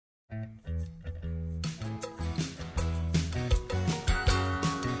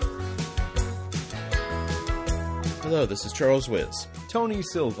Hello, this is Charles Wiz. Tony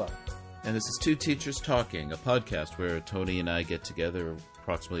Silva. And this is Two Teachers Talking, a podcast where Tony and I get together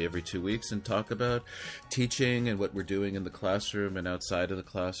approximately every 2 weeks and talk about teaching and what we're doing in the classroom and outside of the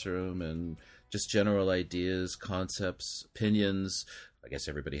classroom and just general ideas, concepts, opinions. I guess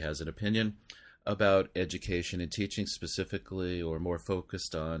everybody has an opinion about education and teaching specifically, or more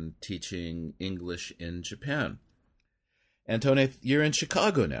focused on teaching English in Japan. And Tony, you're in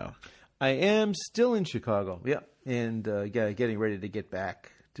Chicago now. I am still in Chicago, yeah, and getting ready to get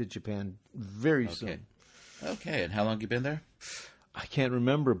back to Japan very soon. Okay, and how long have you been there? I can't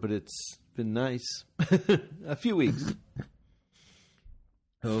remember, but it's been nice. A few weeks.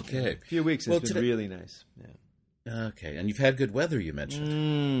 Okay. A few weeks. It's been really nice. Yeah. Okay, and you've had good weather, you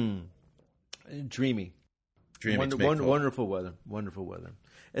mentioned. Dreamy. Wonderful weather. Wonderful weather.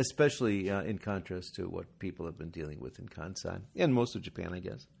 Especially in contrast to what people have been dealing with in Kansai and most of Japan, I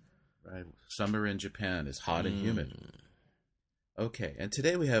guess. Right. Summer in Japan is hot and humid. Okay, and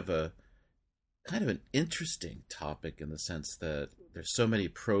today we have a kind of an interesting topic in the sense that there's so many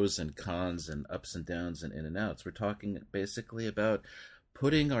pros and cons and ups and downs and in and outs. We're talking basically about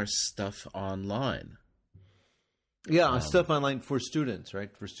putting our stuff online. Yeah, stuff online for students, right?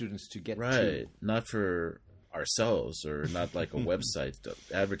 For students to get to. Not for ourselves or not like a website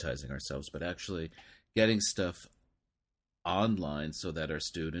advertising ourselves, but actually getting stuff online so that our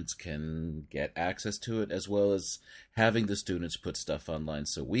students can get access to it, as well as having the students put stuff online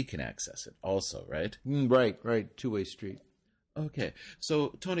so we can access it also, right? Right. Two-way street. Okay.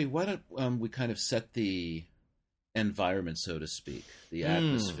 So, Tony, why don't we kind of set the environment, so to speak, the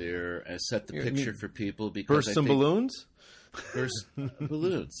atmosphere, set the picture for people? Because burst some balloons? Burst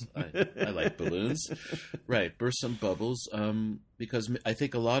balloons. I like balloons. Right. Burst some bubbles. Because I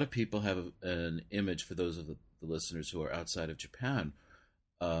think a lot of people have an image, for those of the listeners who are outside of Japan,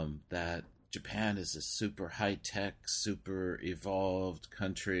 that Japan is a super high-tech, super evolved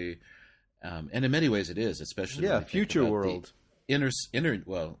country. And in many ways it is, especially future world.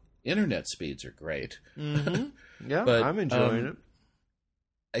 Internet speeds are great. Mm-hmm. Yeah, but, I'm enjoying it.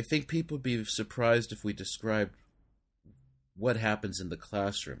 I think people would be surprised if we described what happens in the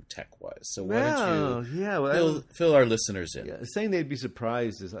classroom tech-wise. So why don't you fill our listeners in? Yeah, saying they'd be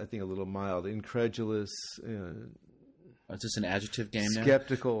surprised is, I think, a little mild. Incredulous. Is this an adjective game now?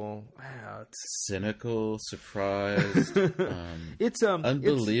 Skeptical. Wow, cynical, surprised. It's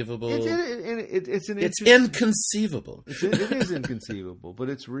unbelievable. It's inconceivable. It is inconceivable, but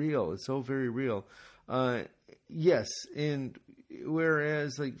it's real. It's so very real. Yes, and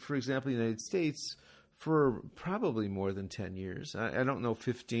whereas, like, for example, the United States, for probably more than 10 years, I don't know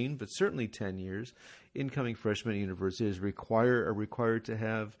 15, but certainly 10 years, incoming freshmen at universities are required to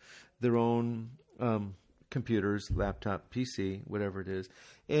have their own computers, laptop, PC, whatever it is.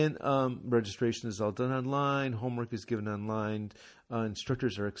 And registration is all done online. Homework is given online.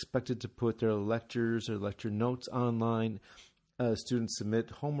 Instructors are expected to put their lectures or lecture notes online. Students submit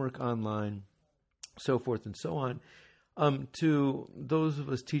homework online, so forth and so on. To those of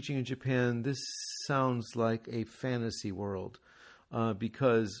us teaching in Japan, this sounds like a fantasy world,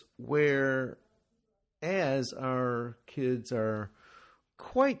 because whereas our kids are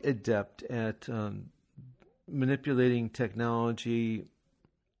quite adept at manipulating technology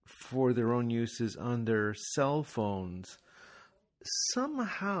for their own uses on their cell phones,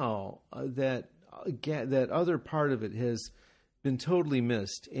 somehow that other part of it has been totally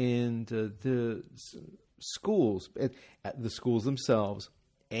missed, and the schools, at the schools themselves,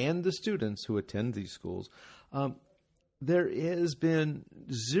 and the students who attend these schools, there has been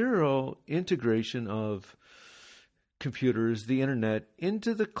zero integration of computers, the internet,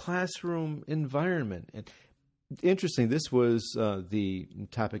 into the classroom environment. And interesting, this was the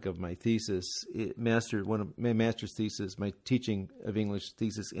topic of my thesis, one of my master's thesis, my teaching of English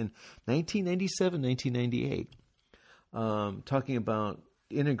thesis in 1997, 1998, talking about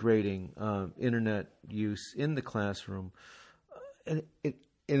integrating internet use in the classroom, and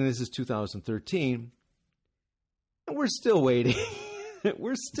this is 2013, and we're still waiting.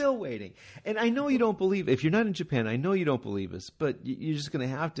 We're still waiting. And I know you don't believe, if you're not in Japan, I know you don't believe us, but you're just going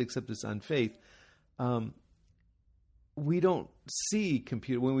to have to accept this on faith. We don't see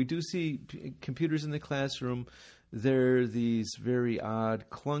when we do see computers in the classroom, they're these very odd,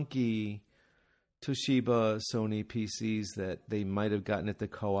 clunky Toshiba, Sony PCs that they might have gotten at the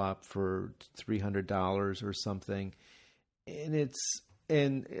co-op for $300 or something, and it's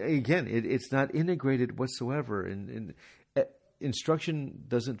not integrated whatsoever, and instruction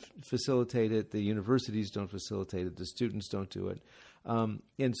doesn't facilitate it. The universities don't facilitate it. The students don't do it,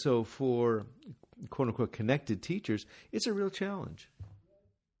 and so for quote unquote connected teachers, it's a real challenge.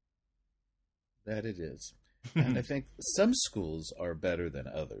 That it is. And I think some schools are better than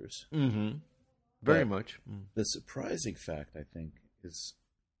others. Mm-hmm. Very But much. the surprising fact, I think, is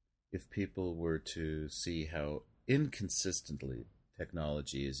if people were to see how inconsistently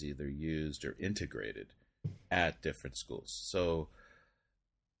technology is either used or integrated at different schools. So,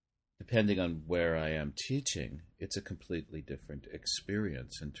 depending on where I am teaching, it's a completely different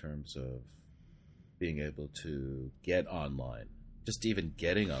experience in terms of being able to get online. Just even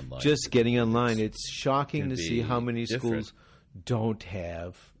getting online. Just getting online. It's shocking can to see be how many different. schools don't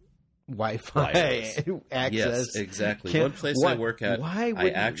have Wi-Fi Wireless. access. Yes, exactly. Can't- One place I what- work at, why I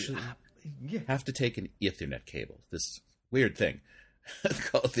would actually yeah. have to take an Ethernet cable. This weird thing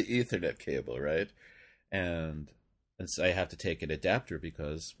called the Ethernet cable, right? And so I have to take an adapter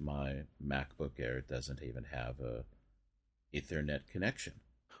because my MacBook Air doesn't even have a Ethernet connection.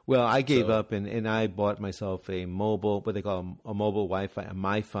 Well, I gave So- up and I bought myself a mobile, what they call a mobile Wi-Fi, a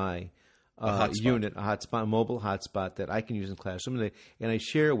MiFi hotspot. unit, a hotspot, a mobile hotspot that I can use in classroom, and I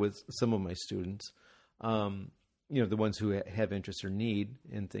share with some of my students, the ones who have interest or need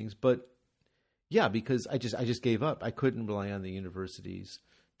in things. But yeah, because I just gave up. I couldn't rely on the universities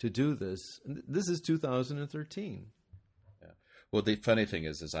to do this. And this is 2013. Well, the funny thing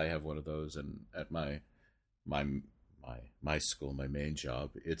is I have one of those, and at my school, my main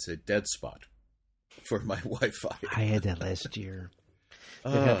job, it's a dead spot for my Wi-Fi. I had that last year. It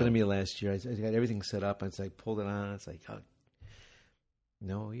happened to me last year. I got everything set up. And it's like, pulled it on. It's like, oh,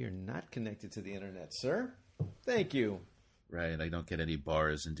 no, you're not connected to the internet, sir. Thank you. Right, I don't get any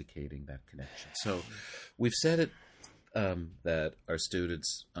bars indicating that connection. So we've said it that our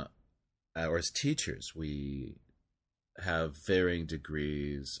students, or as teachers, we have varying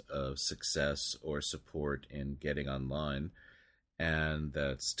degrees of success or support in getting online, and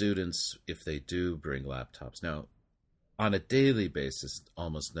that students, if they do bring laptops, now on a daily basis,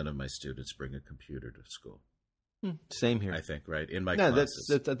 almost none of my students bring a computer to school. Same here. I think, right, in my No, classes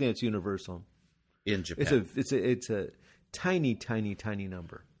that's I think it's universal. in Japan, It's a tiny, tiny, tiny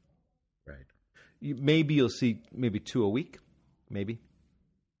number. right. Maybe you'll see maybe 2 a week, maybe.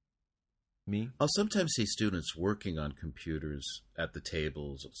 Me, I'll sometimes see students working on computers at the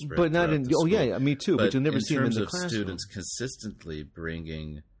tables, spread but not throughout in. the Oh school. yeah, me too. But you'll never see them in terms the of classroom. students consistently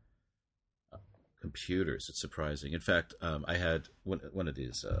bringing computers, it's surprising. In fact, I had one of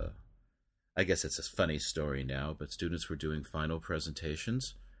these. I guess it's a funny story now, but students were doing final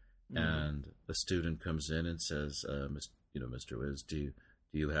presentations, and a student comes in and says, "Mr. Wiz, do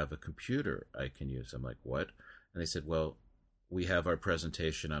you have a computer I can use?" I'm like, "What?" And they said, "Well, we have our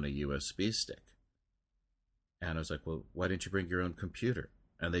presentation on a USB stick." And I was like, "Well, why didn't you bring your own computer?"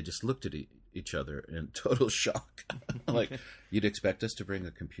 And they just looked at each other in total shock. I'm like, "You'd expect us to bring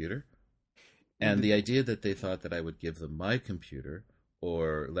a computer?" And the idea that they thought that I would give them my computer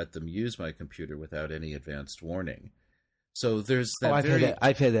or let them use my computer without any advanced warning. So there's that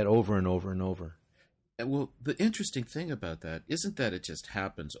I've had that over and over and over. Well, the interesting thing about that isn't that it just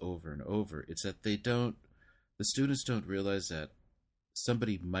happens over and over. It's that the students don't realize that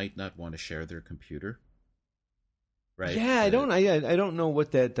somebody might not want to share their computer. Right? Yeah, I don't know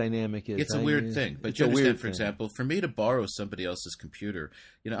what that dynamic is. It's a weird thing. But it's you a understand, weird for thing. example, for me to borrow somebody else's computer,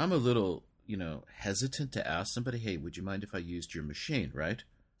 I'm a little, hesitant to ask somebody, "Hey, would you mind if I used your machine?" Right?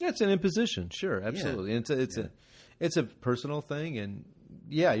 Yeah, it's an imposition. Sure, absolutely. And it's a personal thing, and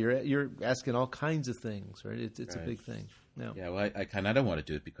yeah, you're asking all kinds of things, right? It's Right. a big thing. No. Yeah, well, I kind of don't want to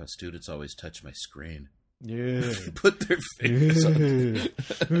do it because students always touch my screen. Yeah. Put their fingers on it.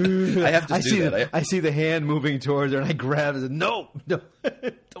 I have to do that. I see the hand moving towards her, and I grab it. No,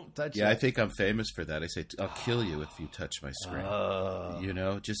 don't touch it. Yeah, I think I'm famous for that. I say, "I'll kill you if you touch my screen."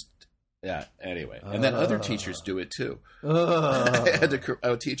 Yeah, anyway. And then other teachers do it too. And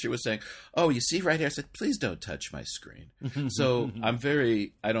a teacher was saying, "Oh, you see right here?" I said, "Please don't touch my screen." So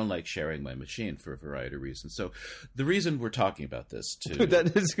I don't like sharing my machine for a variety of reasons. So the reason we're talking about this too.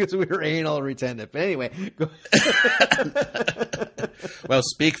 That is because we were anal retentive. Anyway, go. Well,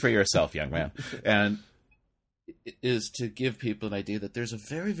 speak for yourself, young man. And it is to give people an idea that there's a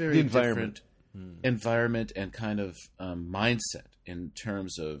very, very different environment and kind of mindset in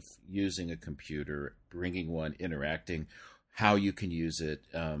terms of using a computer, bringing one, interacting, how you can use it.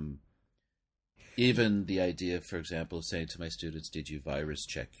 Even the idea, for example, of saying to my students, "Did you virus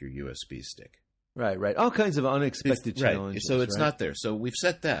check your USB stick?" Right. All kinds of unexpected challenges. So it's not there. So we've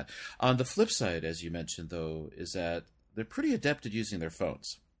set that. On the flip side, as you mentioned, though, is that they're pretty adept at using their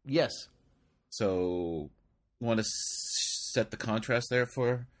phones. Yes. So want to set the contrast there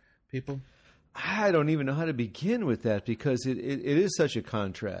for people? I don't even know how to begin with that because it is such a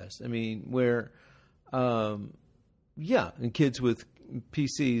contrast. I mean, where, and kids with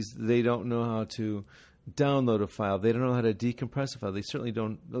PCs, they don't know how to download a file. They don't know how to decompress a file. They certainly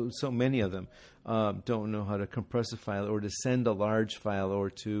don't. So many of them don't know how to compress a file or to send a large file or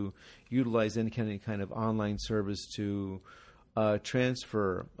to utilize any kind of online service to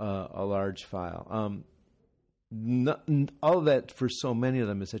transfer a large file. All of that for so many of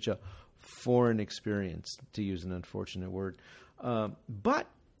them is such a foreign experience, to use an unfortunate word. But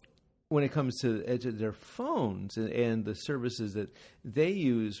when it comes to their phones and the services that they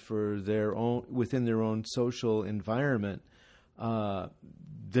use for their own within their own social environment,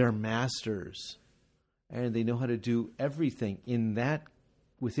 they're masters, and they know how to do everything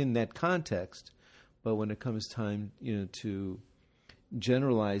within that context. But when it comes time, to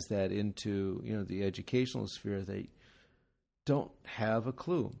generalize that into the educational sphere, they don't have a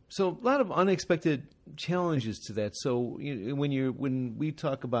clue. So a lot of unexpected challenges to that. So when we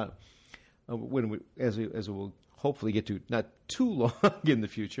talk about as we'll hopefully get to not too long in the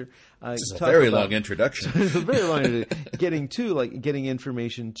future. This is a very long introduction. Very long getting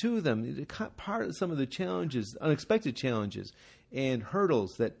information to them. Part of some of the challenges, unexpected challenges, and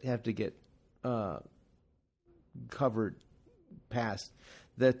hurdles that have to get covered past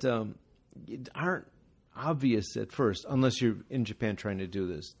that aren't obvious at first, unless you're in Japan trying to do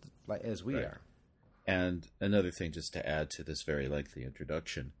this as we are. And another thing, just to add to this very lengthy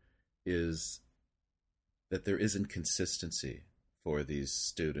introduction, is that there isn't consistency for these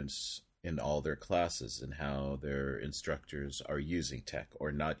students in all their classes and how their instructors are using tech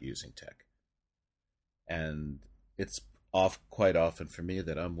or not using tech. And it's quite often for me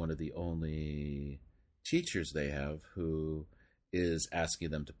that I'm one of the only teachers they have who is asking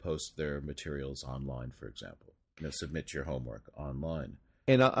them to post their materials online, for example. Submit your homework online.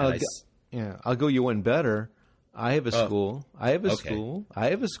 And I'll go you one better. I have a school. I have a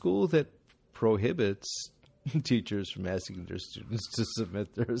school that prohibits teachers from asking their students to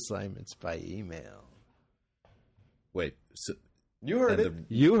submit their assignments by email. Wait, so you heard it.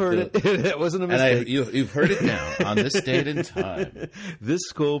 You heard it. It wasn't a mistake. And you've heard it now on this date and time. This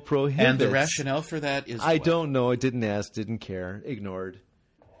school prohibits. And the rationale for that is I don't know. I didn't ask. Didn't care. Ignored.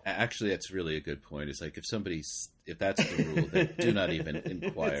 Actually, that's really a good point. It's like if that's the rule, then do not even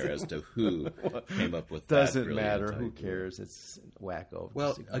inquire as to who came up with that. Doesn't matter. Who cares? It's wacko.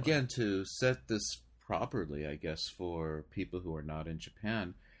 Well, again, to set this properly, I guess, for people who are not in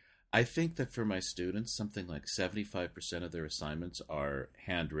Japan, I think that for my students, something like 75% of their assignments are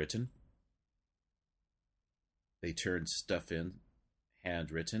handwritten. They turn stuff in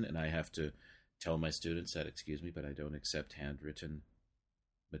handwritten, and I have to tell my students that, excuse me, but I don't accept handwritten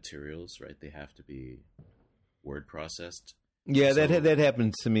materials, right? They have to be word processed. Yeah, so, that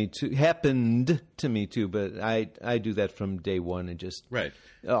happened to me too. But I do that from day one and just right.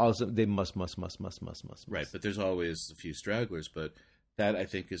 Also, they must. Right, but there's always a few stragglers. But that I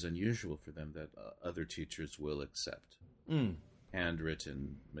think is unusual for them that other teachers will accept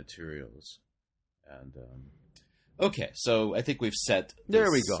handwritten materials. And okay, so I think we've set.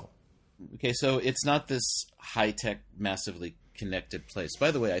 There we go. Okay, so it's not this high tech, massively connected place. By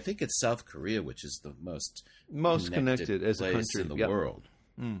the way, I think it's South Korea, which is the most connected as a country in the world.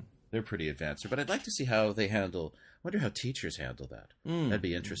 They're pretty advanced, but I'd like to see how they handle. I wonder how teachers handle that. That'd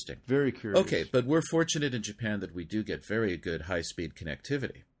be interesting. Very curious. Okay, but we're fortunate in Japan that we do get very good high-speed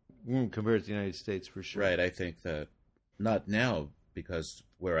connectivity compared to the United States, for sure. Right. I think that not now, because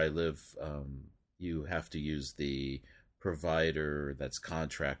where I live, you have to use the provider that's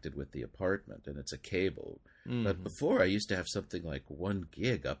contracted with the apartment, and it's a cable. But before, I used to have something like 1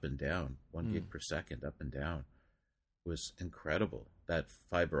 gig up and down, 1 gig per second up and down. It was incredible. That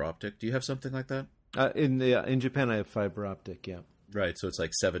fiber optic. Do you have something like that? In Japan, I have fiber optic. Yeah. Right. So it's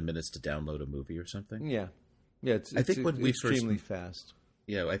like 7 minutes to download a movie or something. Yeah. Yeah. It's extremely fast.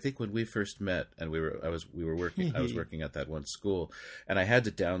 Yeah, I think when we first met, and I was working at that one school, and I had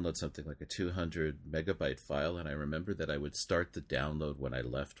to download something like a 200 megabyte file, and I remember that I would start the download when I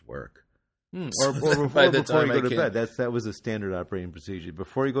left work. Or before you go to bed. That was a standard operating procedure.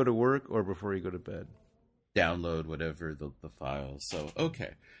 Before you go to work or before you go to bed. Download whatever the file. So,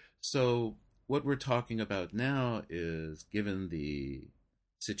 okay. So what we're talking about now is, given the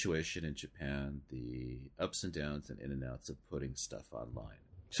situation in Japan, the ups and downs and in and outs of putting stuff online.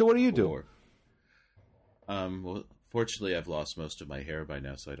 So what do you do? Well, fortunately, I've lost most of my hair by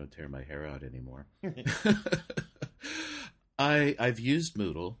now, so I don't tear my hair out anymore. I've used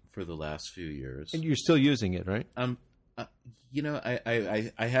Moodle for the last few years. And you're still using it, right? I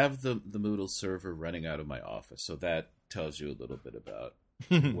have the Moodle server running out of my office, so that tells you a little bit about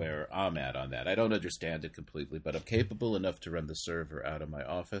where I'm at on that. I don't understand it completely, but I'm capable enough to run the server out of my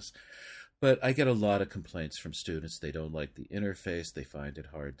office. But I get a lot of complaints from students. They don't like the interface. They find it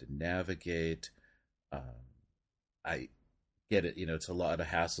hard to navigate. I get it. It's a lot of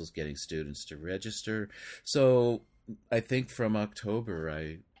hassles getting students to register. So I think from October,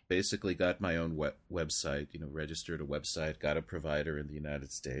 I basically got my own website, registered a website, got a provider in the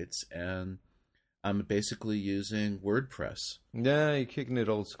United States, and I'm basically using WordPress. Yeah, you're kicking it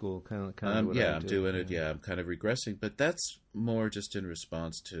old school, kind of. Yeah, I'm doing it. Yeah, I'm kind of regressing, but that's more just in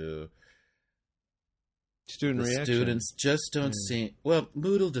response to student reaction. Students just don't see. Well,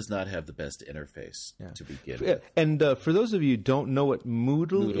 Moodle does not have the best interface to begin with. And for those of you who don't know what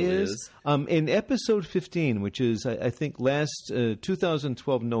Moodle is, in episode 15, which is I think last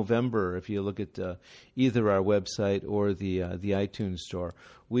 2012 November, if you look at either our website or the iTunes store,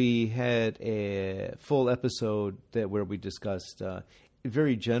 we had a full episode where we discussed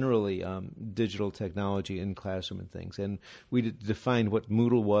very generally digital technology in classroom and things, and we defined what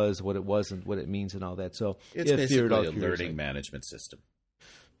Moodle was, what it wasn't, what it means, and all that. So it's basically a learning management system.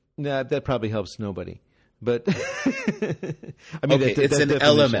 Nah, that probably helps nobody. But I mean, okay, it's an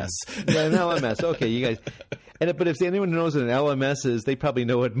LMS. Yeah, an LMS. Okay, you guys. But if anyone knows what an LMS is, they probably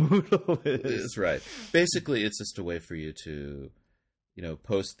know what Moodle is. That's right. Basically, it's just a way for you to,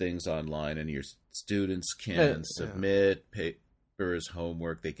 post things online, and your students can submit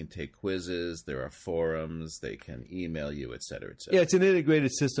homework. They can take quizzes. There are forums. They can email you, et cetera, et cetera. Yeah, it's an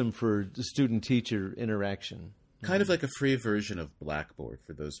integrated system for student-teacher interaction. Kind of like a free version of Blackboard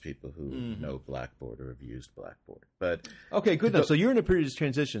for those people who know Blackboard or have used Blackboard. But okay, good enough. So you're in a period of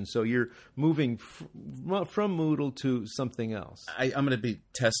transition. So you're moving from Moodle to something else. I'm going to be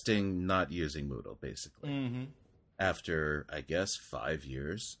testing not using Moodle, basically. After, I guess, 5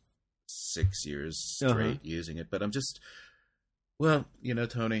 years, 6 years straight using it. But I'm just... Well,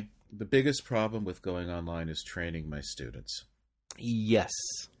 Tony, the biggest problem with going online is training my students. Yes.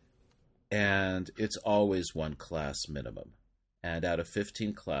 And it's always one class minimum. And out of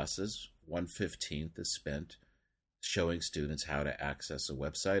 15 classes, 1/15 is spent showing students how to access a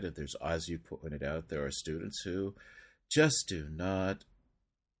website. And there's, as you pointed out, there are students who just do not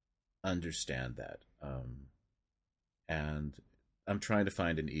understand that. And I'm trying to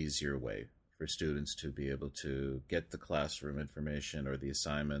find an easier way for students to be able to get the classroom information or the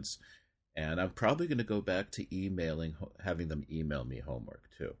assignments. And I'm probably going to go back to having them email me homework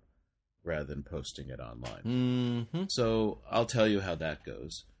too, rather than posting it online. So I'll tell you how that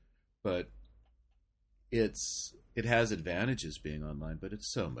goes. But it has advantages being online, but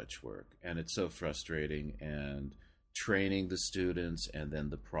it's so much work and it's so frustrating, and training the students and then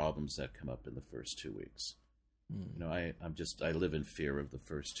the problems that come up in the first 2 weeks. I live in fear of the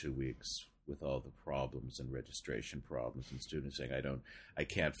first 2 weeks, with all the problems and registration problems, and students saying, I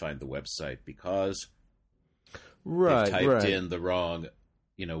can't find the website because they've typed in the wrong,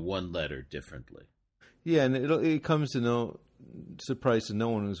 one letter differently. Yeah, and it comes to no surprise to no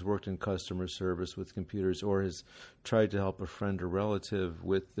one who's worked in customer service with computers or has tried to help a friend or relative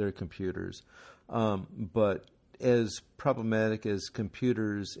with their computers. But as problematic as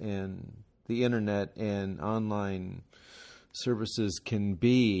computers and the internet and online services can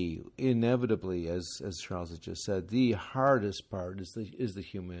be, inevitably, as Charles has just said, the hardest part is the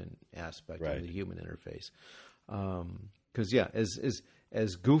human aspect and the human interface. Because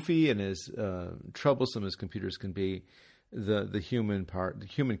as goofy and as troublesome as computers can be, the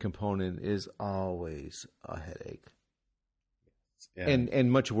human component is always a headache.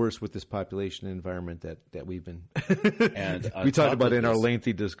 And much worse with this population environment that we've been and we talked about in our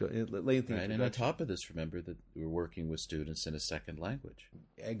lengthy introduction. And on top of this, remember that we're working with students in a second language.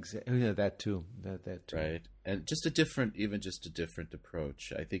 Exactly. Yeah, that too. That too. Right. And just a different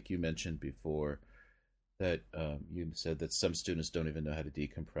approach. I think you mentioned before that you said that some students don't even know how to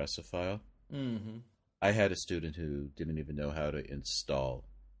decompress a file. I had a student who didn't even know how to install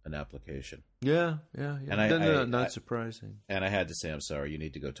an application. Yeah. And not surprising. And I had to say, I'm sorry, you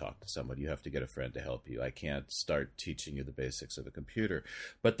need to go talk to someone. You have to get a friend to help you. I can't start teaching you the basics of a computer.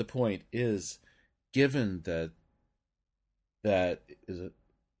 But the point is, given that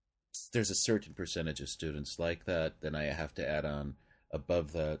there's a certain percentage of students like that, then I have to add on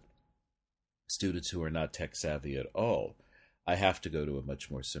above that students who are not tech savvy at all. I have to go to a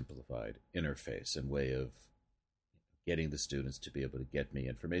much more simplified interface and way of getting the students to be able to get me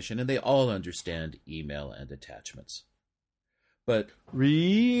information, and they all understand email and attachments. But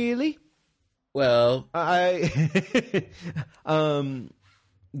really, well, I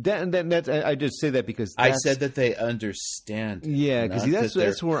just say that because I said that they understand. Yeah, because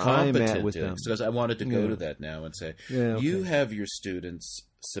that's where I'm at with them. Because I wanted to go to that now and say, you have your students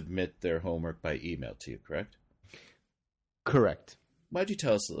submit their homework by email to you, correct? Correct. Why don't you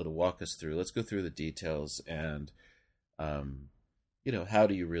tell us a little, walk us through? Let's go through the details and, how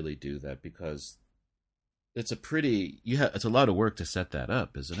do you really do that? Because It's it's a lot of work to set that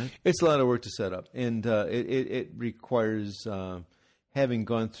up, isn't it? It's a lot of work to set up, and it requires having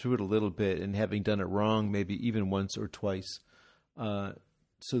gone through it a little bit and having done it wrong, maybe even once or twice, so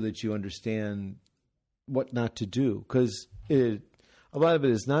that you understand what not to do. Because a lot of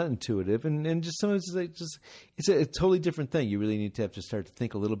it is not intuitive, and just sometimes it's a totally different thing. You really need to have to start to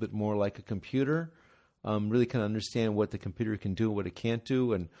think a little bit more like a computer, really kind of understand what the computer can do, what it can't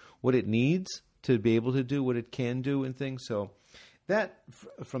do, and what it needs to be able to do what it can do and things. So that,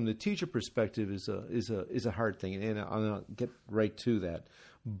 from the teacher perspective, is a hard thing, and I'll get right to that.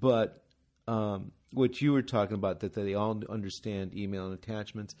 But what you were talking about, that they all understand email and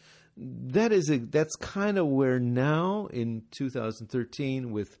attachments, that's kind of where now in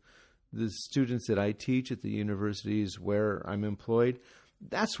 2013, with the students that I teach at the universities where I'm employed,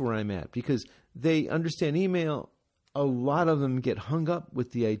 that's where I'm at, because they understand email. A lot of them get hung up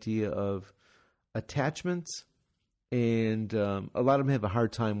with the idea of attachments, and a lot of them have a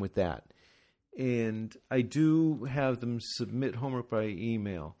hard time with that. And I do have them submit homework by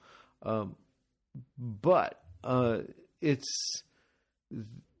email, but it's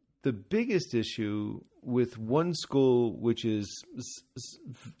the biggest issue with one school, which is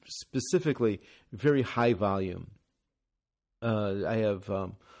specifically very high volume. I have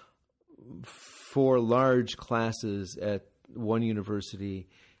 4 large classes at one university,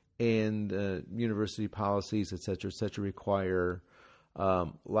 and university policies, et cetera, require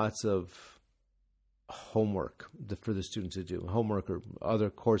lots of homework for the students to do, homework or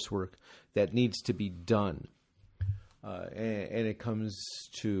other coursework that needs to be done. And it comes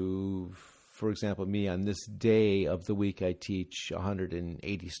to, for example, me on this day of the week, I teach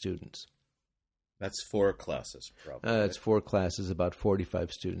 180 students. That's 4 classes, probably. It's 4 classes, about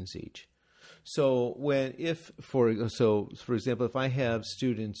 45 students each. So for example, if I have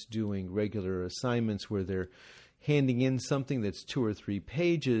students doing regular assignments where they're handing in something that's 2 or 3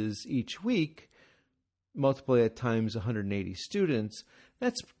 pages each week, multiply that times 180 students,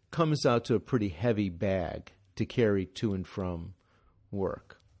 that comes out to a pretty heavy bag to carry to and from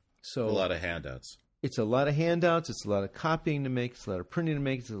work. So a lot of handouts. It's a lot of handouts. It's a lot of copying to make. It's a lot of printing to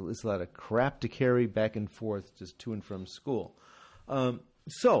make. It's a lot of crap to carry back and forth just to and from school. By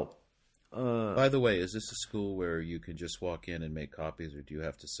the way, is this a school where you can just walk in and make copies, or do you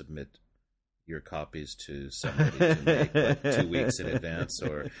have to submit your copies to somebody to make like 2 weeks in advance?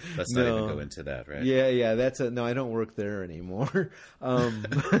 Or let's not even go into that, right? Yeah. No, I don't work there anymore.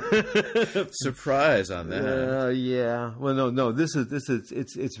 Surprise on that. Yeah. Well, no. This is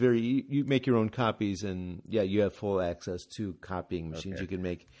it's very. You make your own copies, and you have full access to copying machines. Okay. You can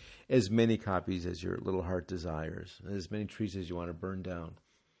make as many copies as your little heart desires, as many trees as you want to burn down.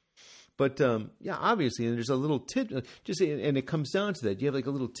 But obviously, and there's a little tidbit, and it comes down to that. You have like a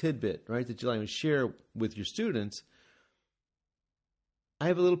little tidbit, right, that you like to share with your students. I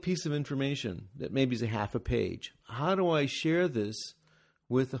have a little piece of information that maybe is a half a page. How do I share this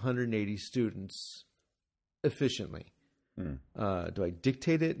with 180 students efficiently? Do I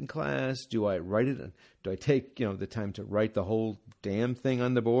dictate it in class? Do I write it? Do I take the time to write the whole damn thing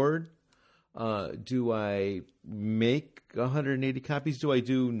on the board? Do I make 180 copies? Do I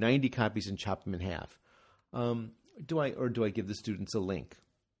do 90 copies and chop them in half? Do I give the students a link?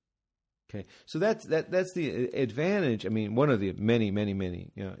 Okay, so that's the advantage. I mean, one of the many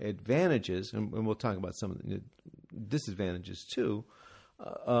advantages, and we'll talk about some of the disadvantages too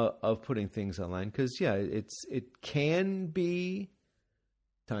of putting things online. Because it can be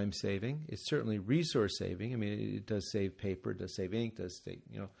time saving. It's certainly resource saving. I mean, it does save paper, it does save ink, it does save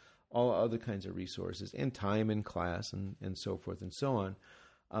all other kinds of resources, and time in class, and so forth and so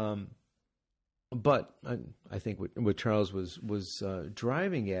on. But I think what Charles was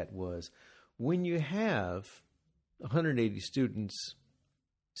driving at was, when you have 180 students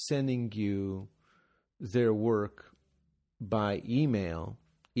sending you their work by email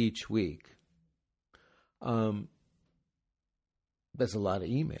each week, that's a lot of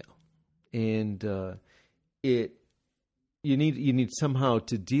email, and You need somehow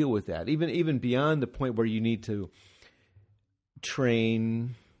to deal with that, even beyond the point where you need to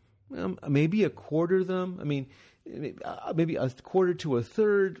train maybe a quarter of them. I mean, maybe a quarter to a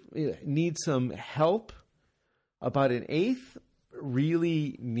third need some help. About an eighth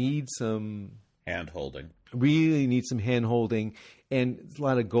really need some hand-holding. Really need some hand-holding, and it's a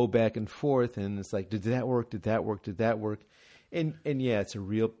lot of go back and forth, and it's like, did that work? Did that work? Did that work? And it's a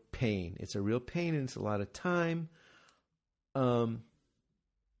real pain. It's a real pain, and it's a lot of time. I'm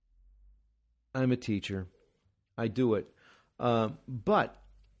a teacher. I do it. But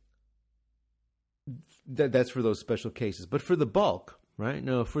that's for those special cases. But for the bulk, right?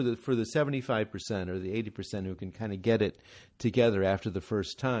 No, for the 75% or the 80% who can kind of get it together after the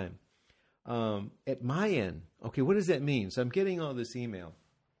first time. At my end, okay, what does that mean? So I'm getting all this email.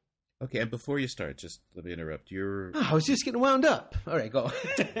 Okay, and before you start, just let me interrupt. I was just getting wound up. All right, go.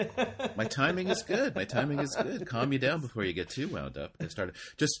 My timing is good. Calm you down before you get too wound up. Get started.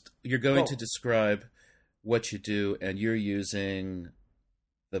 You're going to describe what you do, and you're using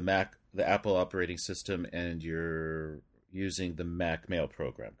the Apple operating system, and you're using the Mac Mail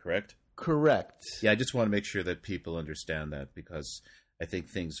program, correct? Correct. Yeah, I just want to make sure that people understand that, because I think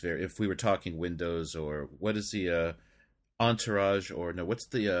things vary. If we were talking Windows, or what is the Entourage, or no, what's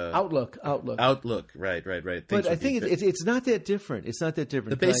the Outlook, right. But I think it's not that different. It's not that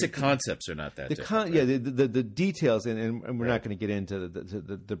different. The basic concepts are not that different. Yeah, the details, and we're not going to get into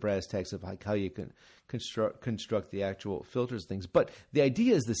the brass tacks of like how you can construct the actual filters things. But the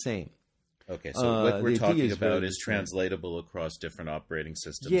idea is the same. Okay, so what we're talking about is translatable across different operating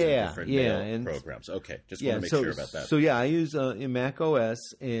systems and different mail programs. Okay, just want to make sure about that. So yeah, I use in Mac OS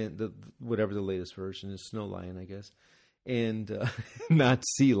and whatever the latest version is, Snow Lion, I guess. And not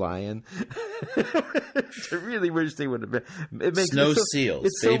Sea Lion. I really wish they would have been. Snow seals.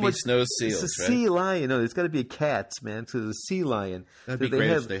 Baby snow seals. It's a sea lion. No, it's got to be a cat's, man. So the sea lion. That'd be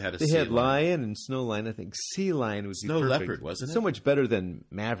great if they had a sea lion. They had lion and snow lion. I think sea lion would be perfect. Snow leopard, wasn't it? So much better than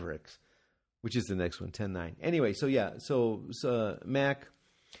Mavericks, which is the next one, 10.9. Anyway, so yeah, so Mac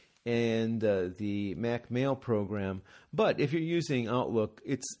and the Mac Mail program. But if you're using Outlook,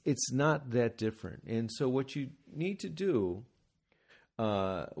 it's not that different. And so what you need to do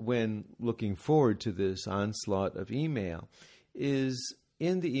when looking forward to this onslaught of email is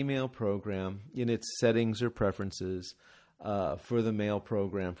in the email program, in its settings or preferences for the mail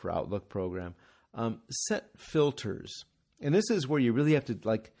program, for Outlook program, set filters. And this is where you really have to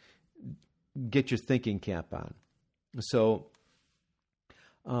like get your thinking cap on. So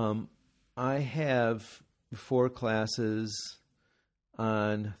I have 4 classes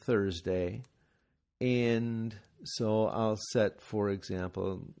on Thursday, and so I'll set, for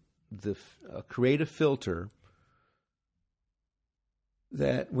example, create a filter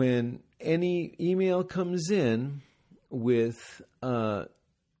that when any email comes in with in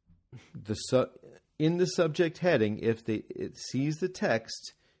the subject heading, if it sees the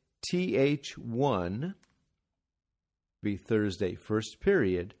text TH1, be Thursday first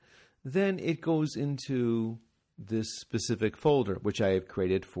period, then it goes into this specific folder, which I have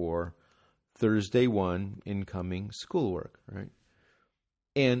created for Thursday 1 incoming schoolwork, right?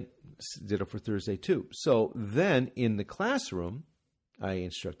 And ditto for Thursday 2. So then in the classroom, I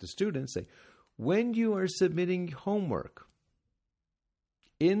instruct the students, say, when you are submitting homework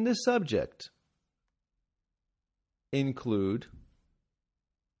in the subject, include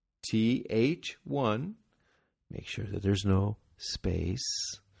TH1, make sure that there's no space.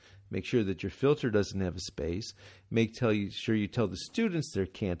 Make sure that your filter doesn't have a space. Sure you tell the students there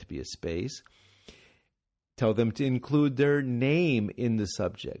can't be a space. Tell them to include their name in the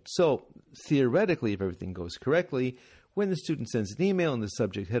subject. So theoretically, if everything goes correctly, when the student sends an email in the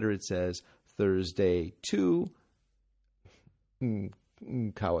subject header, it says Thursday 2,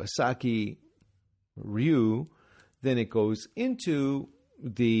 Kawasaki Ryu, then it goes into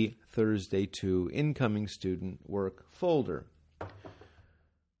the Thursday 2 incoming student work folder.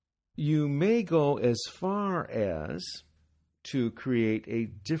 You may go as far as to create a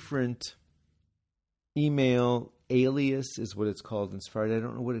different email alias, is what it's called in Safari. I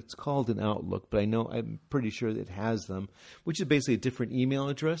don't know what it's called in Outlook, but I'm pretty sure that it has them, which is basically a different email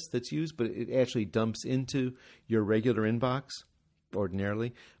address that's used, but it actually dumps into your regular inbox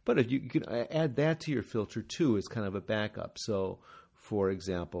ordinarily. But if you can add that to your filter too, as kind of a backup. So, for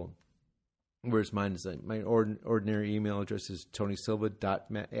example, whereas mine is my ordinary email address is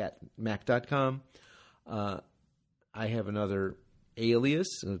tonysilva@mac.com. I have another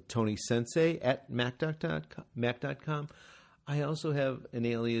alias, TonySensei@mac.com. I also have an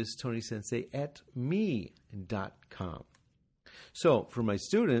alias, TonySensei@me.com. So for my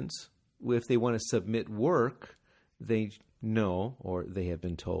students, if they want to submit work, they know, or they have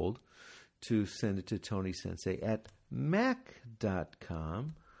been told, to send it to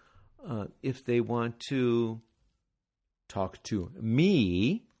TonySensei@mac.com. If they want to talk to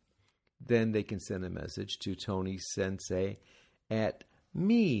me, then they can send a message to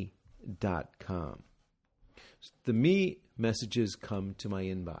TonySensei@me.com. The me messages come to my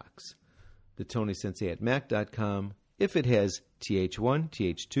inbox. The TonySensei@mac.com, if it has TH1,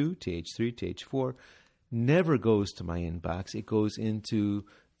 TH2, TH3, TH4, never goes to my inbox. It goes into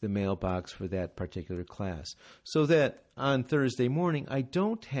the mailbox for that particular class. So that on Thursday morning, I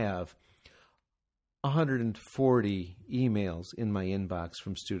don't have 140 emails in my inbox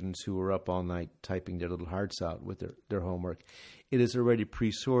from students who were up all night typing their little hearts out with their homework. It is already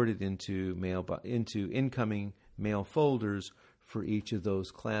pre-sorted into incoming mail folders for each of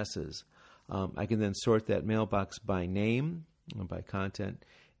those classes. I can then sort that mailbox by name, by content,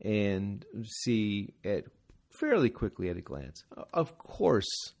 and see it fairly quickly at a glance. Of course,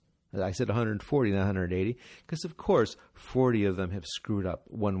 I said 140, not 180, because of course 40 of them have screwed up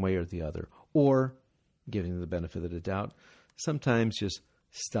one way or the other, or giving them the benefit of the doubt, sometimes just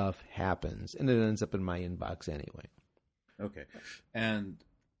stuff happens, and it ends up in my inbox anyway. Okay. And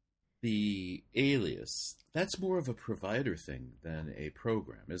the alias, that's more of a provider thing than a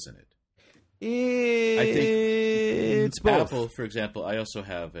program, isn't it? I think It's both. Apple, for example, I also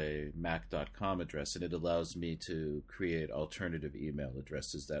have a Mac.com address, and it allows me to create alternative email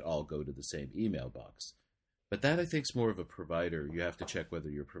addresses that all go to the same email box. But that, I think, is more of a provider. You have to check whether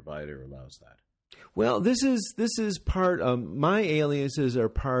your provider allows that. Well, this is part of my aliases are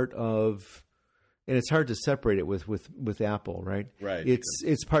part of, and it's hard to separate it with Apple, right? Right.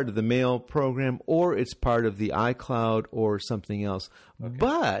 It's part of the mail program, or it's part of the iCloud or something else.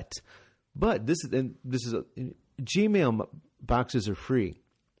 Okay. But this is Gmail boxes are free.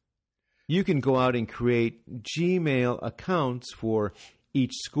 You can go out and create Gmail accounts for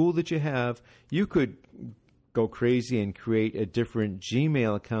each school that you have. You could go crazy and create a different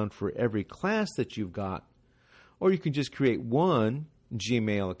Gmail account for every class that you've got. Or you can just create one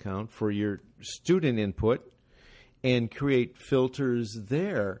Gmail account for your student input and create filters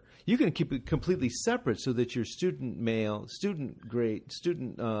there. You can keep it completely separate so that your student mail, student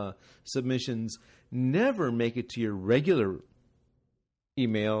submissions never make it to your regular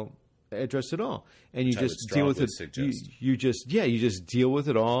email address at all. And you just deal with it. You just deal with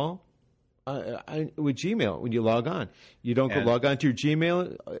it all. With Gmail, when you log on, you don't log on to your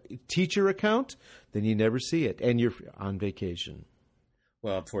Gmail teacher account, then you never see it, and you're on vacation.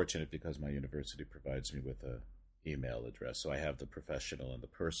 Well, I'm fortunate because my university provides me with a email address, so I have the professional and the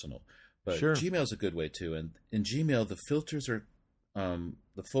personal. But sure. Gmail is a good way too, and in Gmail, the filters are,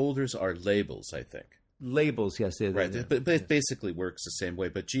 the folders are labels, I think. Labels, yes, right. But it basically works the same way.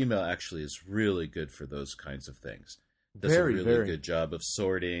 But Gmail actually is really good for those kinds of things. Does a really good job of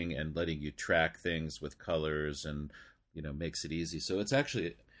sorting and letting you track things with colors, and makes it easy. So it's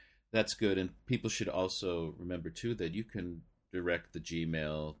actually, that's good. And people should also remember too that you can direct the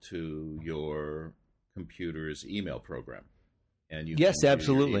Gmail to your computer's email program, and you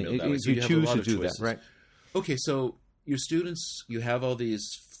absolutely. If you choose to do that, right? Okay, so your students, you have all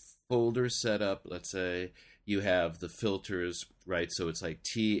these folders set up. Let's say you have the filters, right? So it's like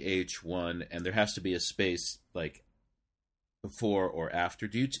TH1, and there has to be a space like before or after.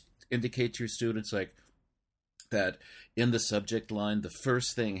 Do you indicate to your students like that in the subject line, the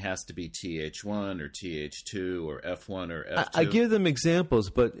first thing has to be TH1 or TH2 or F1 or F2? I give them examples,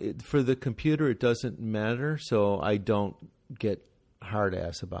 but for the computer, it doesn't matter, so I don't get hard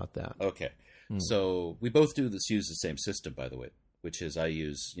ass about that. Okay. So we both use the same system, by the way, which is I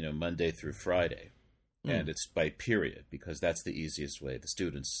use Monday through Friday. And it's by period, because that's the easiest way. The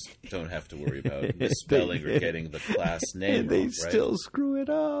students don't have to worry about misspelling or getting the class name they wrong, right? Still screw it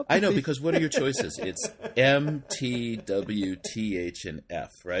up. I know, because what are your choices? It's M, T, W, T, H, and F,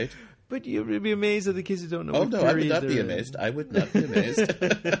 right? But you would be amazed at the kids who don't know. Oh, no, I would not be amazed. I would not be amazed.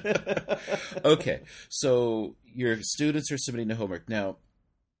 Okay, so your students are submitting the homework. Now,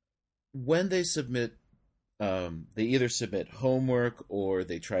 when they submit, they either submit homework or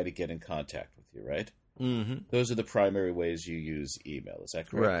they try to get in contact with you, right? Mm-hmm. Those are the primary ways you use email. Is that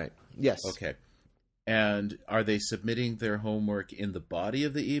correct? Right. Yes. Okay. And are they submitting their homework in the body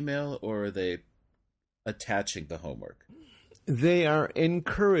of the email, or are they attaching the homework? They are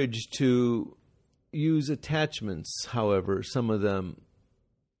encouraged to use attachments. However, some of them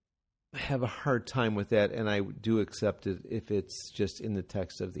have a hard time with that, and I do accept it if it's just in the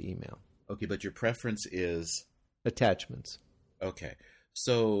text of the email. Okay, but your preference is? Attachments. Okay.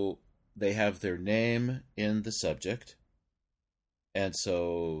 So they have their name in the subject, and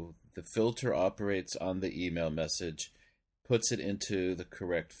so the filter operates on the email message, puts it into the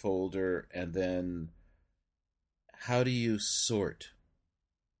correct folder, and then how do you sort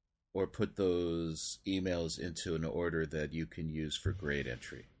or put those emails into an order that you can use for grade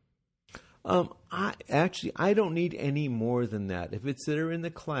entry? I don't need any more than that. If it's there in the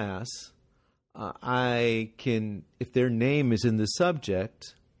class, I can, if their name is in the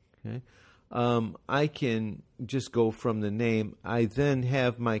subject, okay, I can just go from the name. I then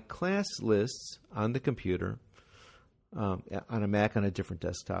have my class lists on the computer, on a Mac, on a different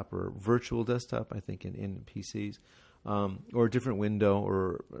desktop or virtual desktop, I think in PCs. or a different window,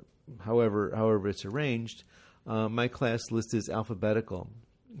 or however it's arranged, my class list is alphabetical.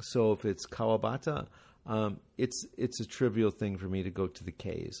 So if it's Kawabata, it's a trivial thing for me to go to the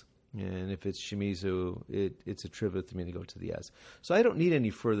K's. And if it's Shimizu, it's a trivial to me to go to the S. So I don't need any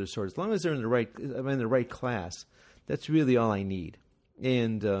further sort. As long as I'm in the right class, that's really all I need.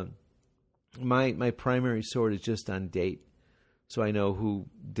 And my primary sort is just on date, so I know who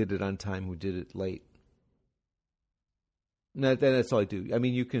did it on time, who did it late. And that's all I do. I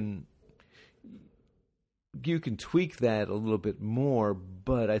mean, you can tweak that a little bit more,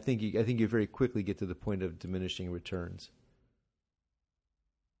 but I think you very quickly get to the point of diminishing returns.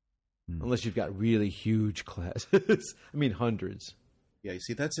 Unless you've got really huge classes. I mean, hundreds. Yeah, you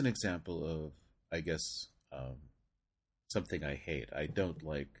see, that's an example of, I guess, something I hate. I don't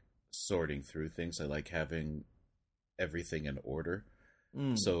like sorting through things. I like having everything in order.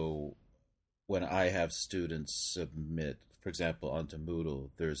 So when I have students submit, for example, onto Moodle,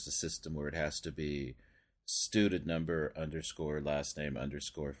 there's a system where it has to be student number _ last name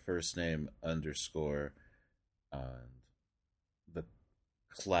 _ first name _ the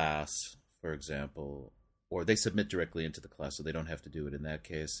class, for example, or they submit directly into the class, so they don't have to do it in that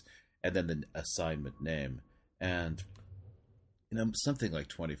case, and then the assignment name. And something like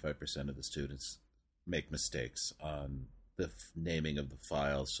 25% of the students make mistakes on the naming of the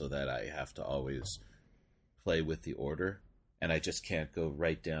file, so that I have to always play with the order, and I just can't go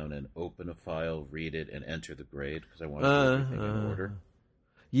right down and open a file, read it, and enter the grade because I want to do everything in order.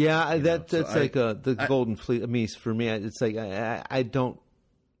 Yeah, that's like the golden fleece. I mean, for me, it's like I don't.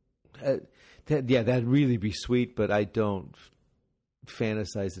 That'd really be sweet, but I don't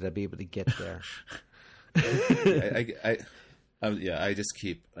fantasize that I'd be able to get there. I just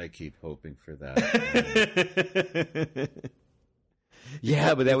keep hoping for that.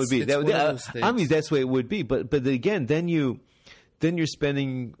 Yeah, but that would be I mean, that's the way it would be. But again, then you're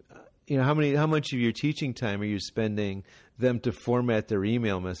spending, how much of your teaching time are you spending them to format their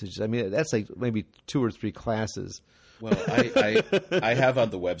email messages? I mean, that's like maybe 2 or 3 classes. Well, I have on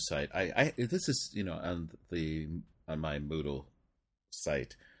the website. This is on my Moodle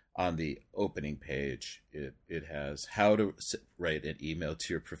site. On the opening page, it has how to write an email to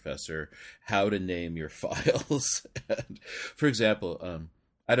your professor, how to name your files. And, for example,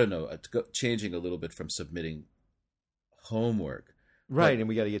 I don't know, changing a little bit from submitting homework. Right, and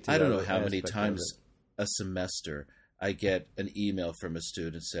we got to get to that. I don't know how many times a semester I get an email from a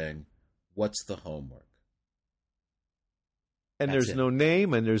student saying, "What's the homework?" And there's no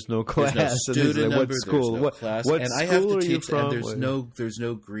name, and there's no class. There's no student number, what school? There's no class. What and school I have to are you teach, from? and there's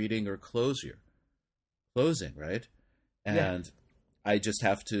no greeting or closing, right? And I just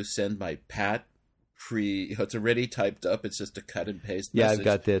have to send my it's already typed up. It's just a cut and paste message. I've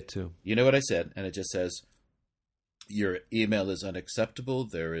got that too. You know what I said? And it just says, your email is unacceptable.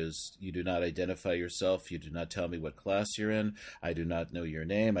 You do not identify yourself. You do not tell me what class you're in. I do not know your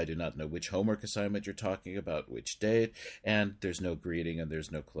name. I do not know which homework assignment you're talking about, which date. And there's no greeting and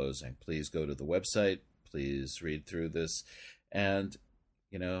there's no closing. Please go to the website. Please read through this. And,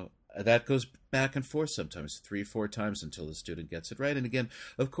 that goes back and forth sometimes 3-4 times until the student gets it right. And again,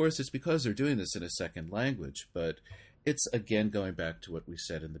 of course, it's because they're doing this in a second language. But it's, again, going back to what we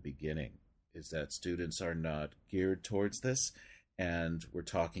said in the beginning, is that students are not geared towards this, and we're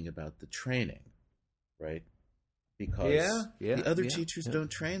talking about the training, right? Because the other teachers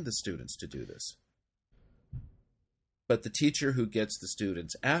don't train the students to do this. But the teacher who gets the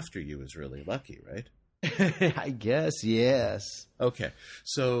students after you is really lucky, right? I guess, yes. Okay,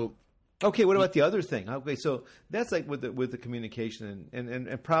 so... Okay, what about the other thing? Okay, so that's like with the communication,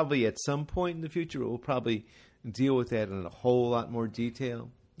 and probably at some point in the future, we'll probably deal with that in a whole lot more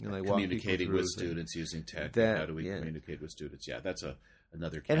detail. Communicating with students using tech. How do we communicate with students? Yeah, that's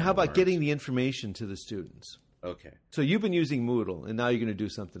another. And how about getting the information to the students? Okay. So you've been using Moodle, and now you're going to do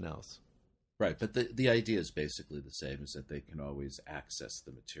something else. Right, but the idea is basically the same: is that they can always access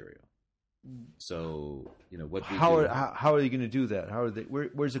the material. So what we how are you going to do that? How are they?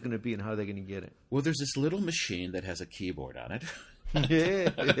 Where's it going to be, and how are they going to get it? Well, there's this little machine that has a keyboard on it.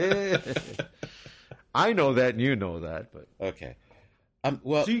 Yeah. I know that, and you know that, but okay.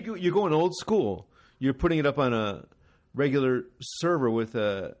 Well, so you're going old school. You're putting it up on a regular server with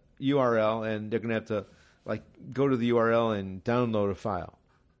a URL, and they're going to have to go to the URL and download a file.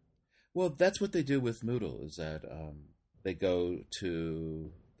 Well, that's what they do with Moodle. Is that they go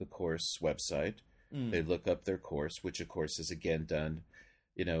to the course website, they look up their course, which of course is again done,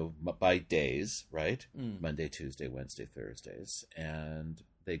 by days, right? Monday, Tuesday, Wednesday, Thursdays, and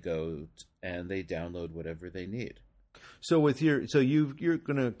they go and they download whatever they need. So you're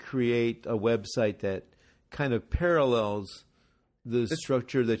going to create a website that kind of parallels the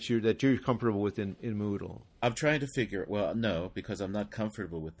structure that you're comfortable with in Moodle. I'm trying to figure. Well, no, because I'm not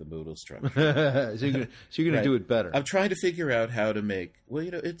comfortable with the Moodle structure. so you're going to do it better. I'm trying to figure out how to make. Well,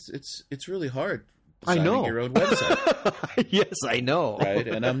 it's really hard. I know your own website. Yes, I know. Right,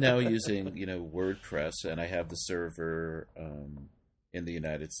 and I'm now using WordPress, and I have the server in the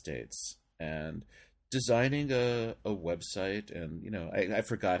United States, and designing a website, and I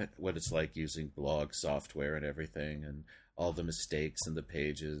forgot what it's like using blog software and everything, and all the mistakes in the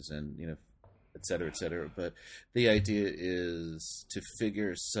pages, and et cetera, et cetera. But the idea is to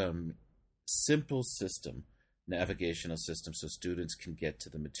figure some simple navigational system, so students can get to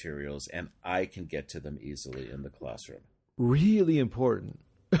the materials and I can get to them easily in the classroom. Really important.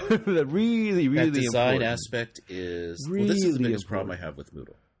 really that design important. Aspect is really this is the biggest important. problem I have with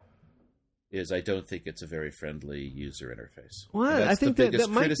Moodle. Is I don't think it's a very friendly user interface. Well, that's I think the biggest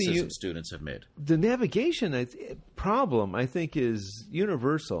that might criticism be students have made. The navigation problem, I think, is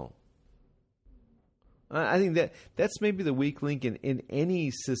universal. I think that's maybe the weak link in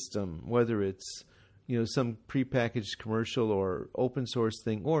any system, whether it's some prepackaged commercial or open source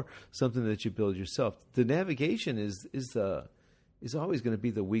thing or something that you build yourself. The navigation is always going to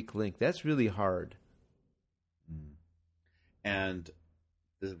be the weak link. That's really hard. And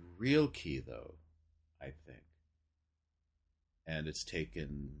the real key, though, I think, and it's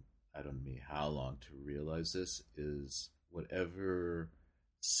taken I don't know how long to realize this, is whatever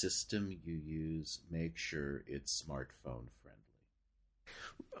system you use, make sure it's smartphone friendly.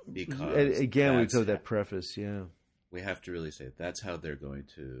 Because again, we put that preface, yeah. We have to really say that's how they're going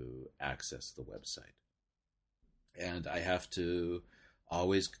to access the website. And I have to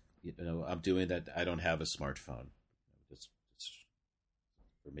always, I'm doing that. I don't have a smartphone.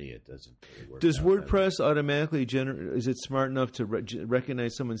 For me, it doesn't really work. Does WordPress automatically is it smart enough to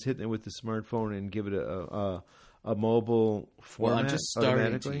recognize someone's hitting it with the smartphone and give it a mobile format? Well, I'm just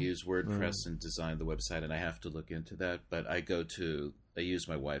starting to use WordPress and design the website, and I have to look into that. But I use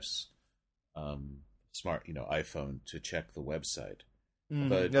my wife's smart, iPhone to check the website.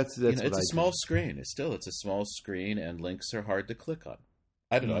 But it's a small screen. It's a small screen, and links are hard to click on.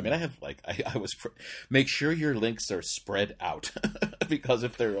 I don't know. I mean, I have make sure your links are spread out because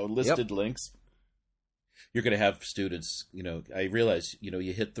if they're listed links, you're going to have students. I realize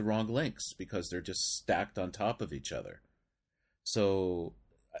you hit the wrong links because they're just stacked on top of each other. So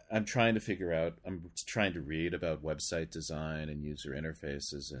I'm trying to figure out. I'm trying to read about website design and user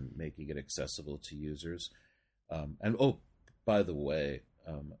interfaces and making it accessible to users. And by the way,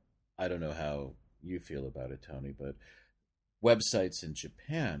 I don't know how you feel about it, Tony, but websites in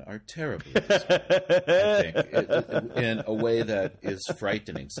Japan are terribly designed, I think, in a way that is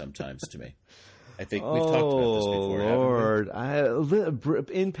frightening sometimes to me. I think we've talked about this before. Lord,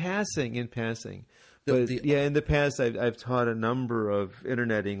 in passing. But in the past, I've taught a number of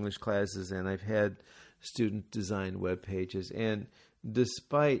internet English classes, and I've had student design web pages. And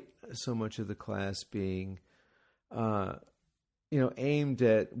despite so much of the class being aimed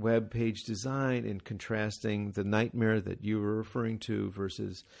at web page design and contrasting the nightmare that you were referring to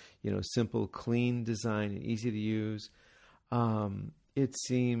versus, simple, clean design and easy to use, it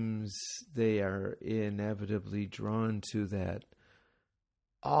seems they are inevitably drawn to that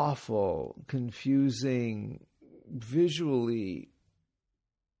awful, confusing, visually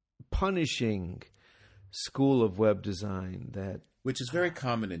punishing school of web design which is very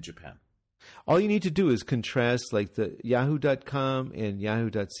common in Japan. All you need to do is contrast like the yahoo.com and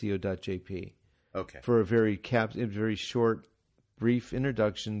yahoo.co.jp. Okay. For a very short, brief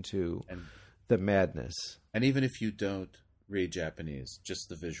introduction to the madness. And even if you don't read Japanese, just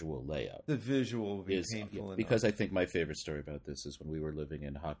the visual layout. The visual will be painful enough. Because I think my favorite story about this is when we were living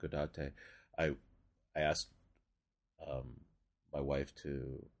in Hakodate, I asked my wife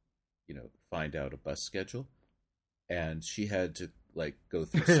to, find out a bus schedule, and she had to go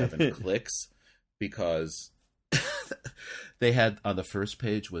through 7 clicks because they had on the first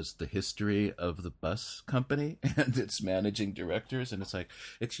page was the history of the bus company and its managing directors, and it's like,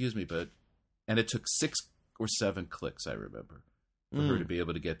 excuse me, and it took 6 or 7 clicks, I remember, for her to be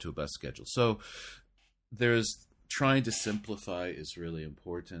able to get to a bus schedule. So there's trying to simplify is really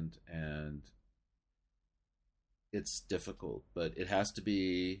important, and it's difficult, but it has to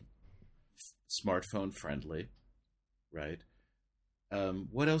be smartphone friendly, right?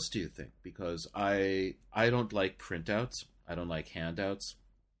 What else do you think? Because I don't like printouts. I don't like handouts.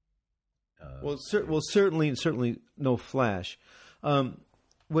 Certainly no flash.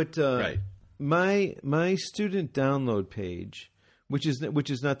 Right. My student download page, which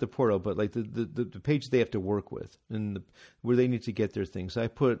is not the portal, but like the page they have to work with and where they need to get their things. I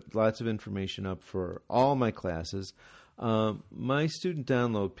put lots of information up for all my classes. My student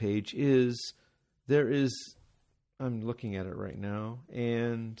download page I'm looking at it right now,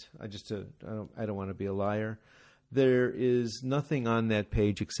 and I don't want to be a liar. There is nothing on that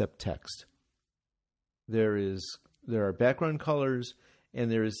page except text. There are background colors,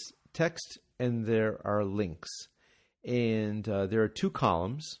 and there is text, and there are links, and there are 2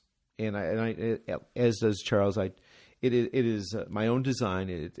 columns. And I as does Charles, it is my own design.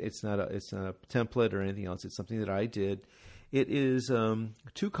 It's not a template or anything else. It's something that I did. It is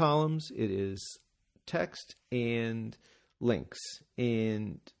 2 columns. It is text and links,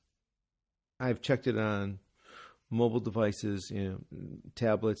 and I've checked it on mobile devices,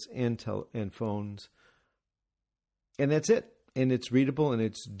 tablets and phones, and that's it. And it's readable and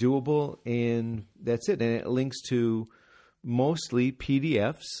it's doable, and that's it. And it links to mostly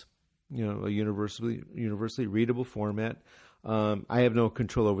PDFs, a universally readable format. I have no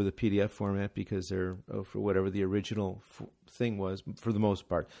control over the PDF format because they're for whatever the original thing was, for the most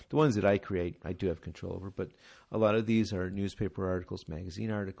part. The ones that I create, I do have control over, but a lot of these are newspaper articles,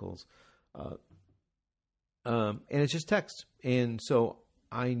 magazine articles, and it's just text. And so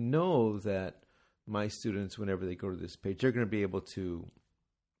I know that my students, whenever they go to this page, they're going to be able to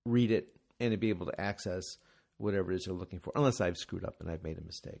read it and to be able to access whatever it is they're looking for, unless I've screwed up and I've made a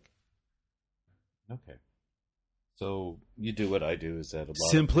mistake. Okay. So you do what I do, is that a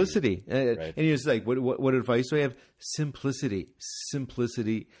lot simplicity. Right. And you're just like, what advice do I have? Simplicity.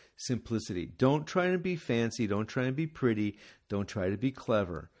 Don't try to be fancy. Don't try to be pretty. Don't try to be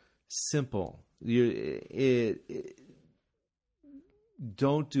clever. Simple.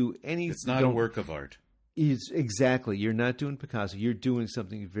 Don't do anything. It's not a work of art. Exactly. You're not doing Picasso. You're doing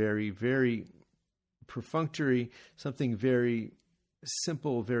something very, very perfunctory, something very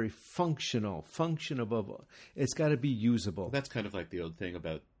simple, very functional. Function above all. It's got to be usable. Well, that's kind of like the old thing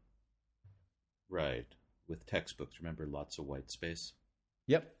about, right, with textbooks. Remember, lots of white space?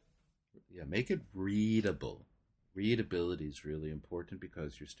 Yep. Yeah, make it readable. Readability is really important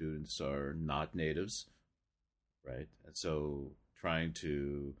because your students are not natives, right? And so trying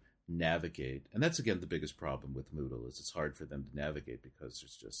to navigate, and that's again the biggest problem with Moodle, is it's hard for them to navigate because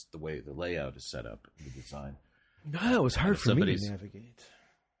it's just the way the layout is set up in the design. No, it was hard for me to navigate.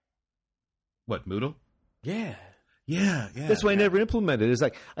 What, Moodle? Yeah. Yeah. That's why I never implemented it. It's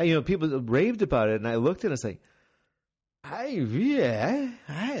like, people raved about it, and I looked at it and I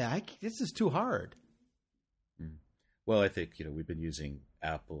was like, this is too hard. Well, I think, we've been using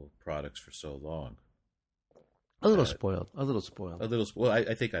Apple products for so long. A little spoiled. Well,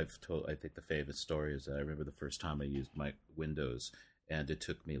 I think the famous story is that I remember the first time I used my Windows, and it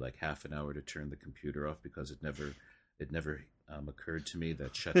took me like half an hour to turn the computer off because it never occurred to me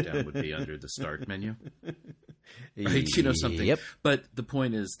that shutdown would be under the start menu. Right? Something. Yep. But the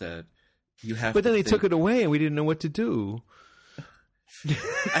point is that you have. But then they took it away, and we didn't know what to do.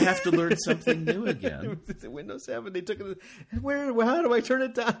 I have to learn something new again. Windows 7, they took it. How do I turn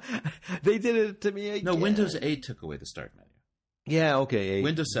it down? They did it to me again. No, Windows 8 took away the start menu. Yeah, okay. 8.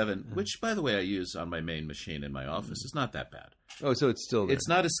 Windows 7, which, by the way, I use on my main machine in my office, is not that bad. Oh, so it's still there. It's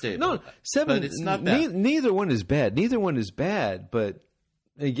not as stable. No, 7, but it's not bad. Neither one is bad, but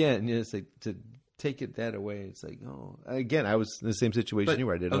again, it's like to take that away, it's like, oh. Again, I was in the same situation you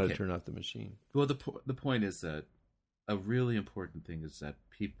were. I didn't know how to turn off the machine. Well, the point is that a really important thing is that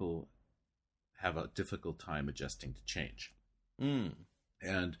people have a difficult time adjusting to change.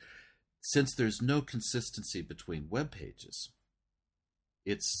 And since there's no consistency between web pages,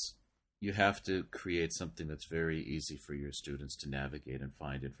 you have to create something that's very easy for your students to navigate and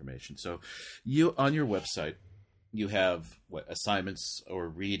find information. So on your website, you have assignments or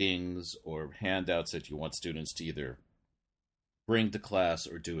readings or handouts that you want students to either bring to class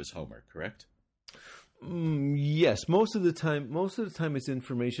or do as homework, correct? Yes, most of the time it's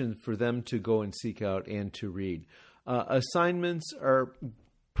information for them to go and seek out and to read. Assignments are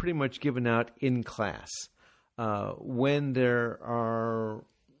pretty much given out in class. When there are,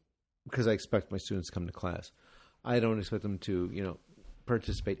 because I expect my students to come to class, I don't expect them to,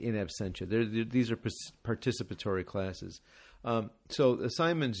 participate in absentia. These are participatory classes. So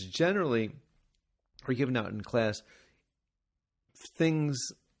assignments generally are given out in class. Things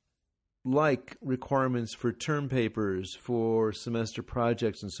like requirements for term papers, for semester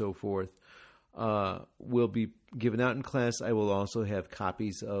projects, and so forth, will be given out in class. I will also have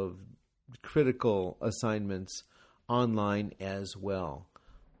copies of critical assignments online as well.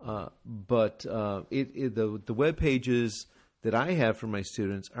 But the web pages that I have for my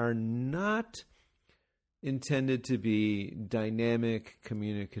students are not intended to be dynamic,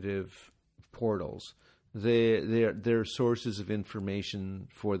 communicative portals. They're sources of information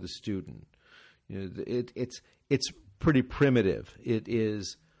for the student. It's pretty primitive. It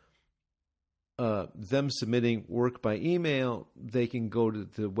is them submitting work by email. They can go to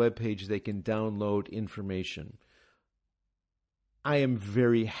the webpage. They can download information. I am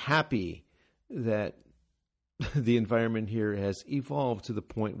very happy that the environment here has evolved to the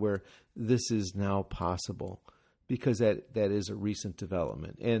point where this is now possible, because that is a recent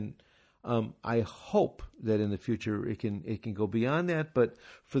development. And I hope that in the future it can go beyond that. But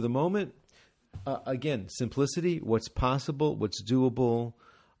for the moment, again, simplicity, what's possible, what's doable,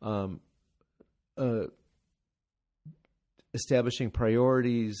 establishing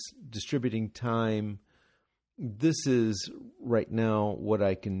priorities, distributing time. This is right now what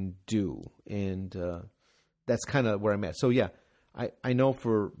I can do. And that's kind of where I'm at. So yeah, I know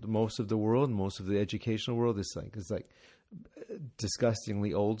for most of the world, most of the educational world, it's like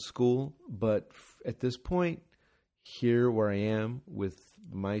disgustingly old school. But at this point, here where I am with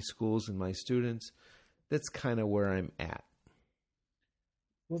my schools and my students, that's kind of where I'm at.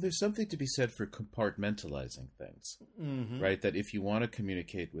 Well, there's something to be said for compartmentalizing things, right? That if you want to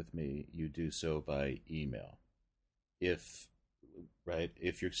communicate with me, you do so by email. If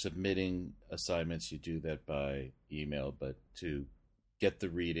you're submitting assignments, you do that by email, but to get the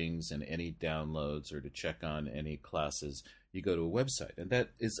readings and any downloads or to check on any classes, you go to a website. And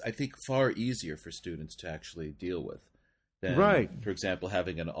that is, I think, far easier for students to actually deal with than, for example,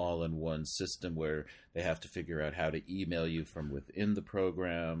 having an all-in-one system where they have to figure out how to email you from within the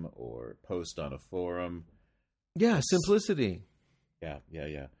program or post on a forum. Yeah, simplicity. Yeah.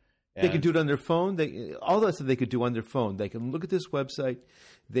 They can do it on their phone. All that stuff they could do on their phone. They can look at this website.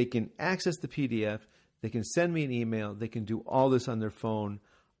 They can access the PDF. They can send me an email. They can do all this on their phone,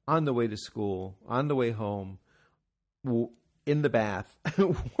 on the way to school, on the way home, in the bath,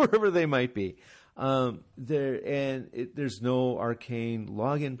 wherever they might be. There's no arcane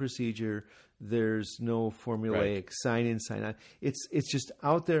login procedure. There's no formulaic sign in, sign out. It's just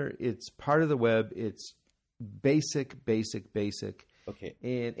out there. It's part of the web. It's basic. Okay.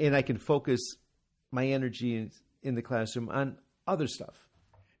 And I can focus my energy in the classroom on other stuff.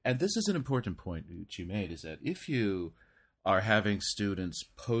 And this is an important point that you made, is that if you are having students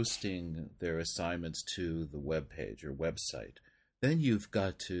posting their assignments to the webpage or website, then you've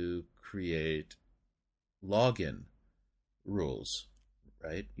got to create login rules,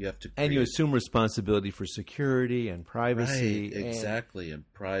 right? You have to create... And you assume responsibility for security and privacy. Right, exactly,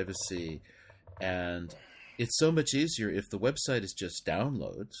 and privacy. And it's so much easier if the website is just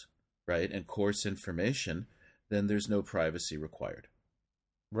downloads, right, and course information, then there's no privacy required.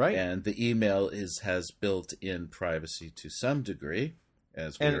 Right. And the email has built-in privacy to some degree.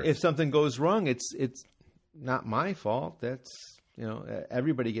 And if something goes wrong, it's not my fault. That's,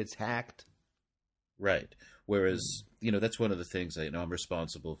 everybody gets hacked. Right. Whereas, that's one of the things I'm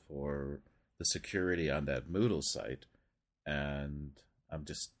responsible for the security on that Moodle site. And I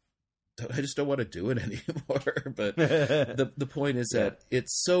just don't want to do it anymore. But the point is that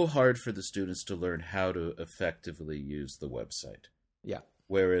it's so hard for the students to learn how to effectively use the website. Yeah.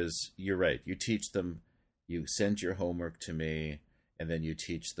 Whereas you're right. You teach them, you send your homework to me, and then you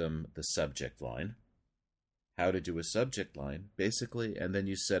teach them the subject line, how to do a subject line, basically, and then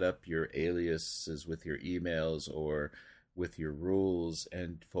you set up your aliases with your emails or with your rules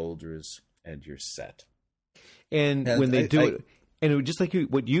and folders, and you're set. And when they do it, and just like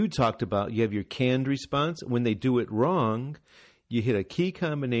what you talked about, you have your canned response. When they do it wrong, you hit a key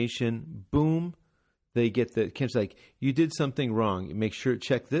combination, boom, they get it's like, you did something wrong. You make sure,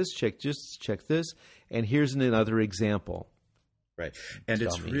 check this, check this, and here's another example. Right. And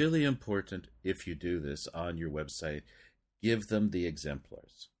it's really important, if you do this on your website, give them the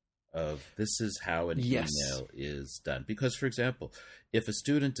exemplars of this is how an email is done. Because, for example, if a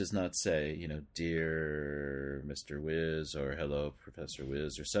student does not say, dear Mr. Wiz or hello, Professor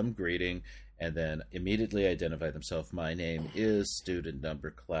Wiz, or some greeting, and then immediately identify themselves, my name is student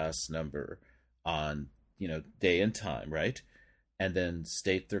number, class number, on, day and time, right? And then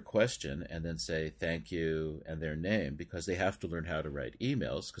state their question and then say thank you and their name, because they have to learn how to write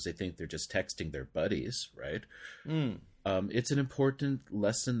emails because they think they're just texting their buddies, right? It's an important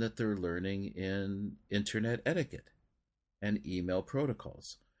lesson that they're learning in internet etiquette and email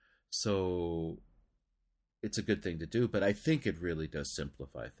protocols. So it's a good thing to do, but I think it really does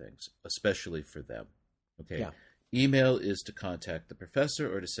simplify things, especially for them. Okay. Yeah. Email is to contact the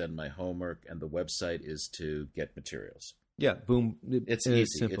professor or to send my homework, and the website is to get materials. Yeah, boom. It's easy.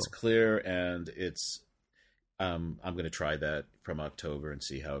 Simple. It's clear, and it's. I'm going to try that from October and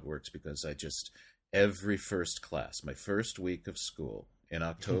see how it works, because every first class, my first week of school in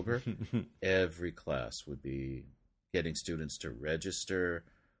October, every class would be getting students to register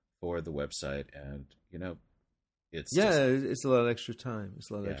for the website, and it's a lot of extra time. It's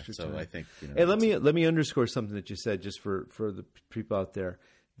a lot of extra time. So I think and let me underscore something that you said, just for the people out there.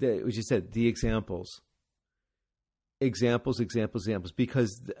 What you said, the examples,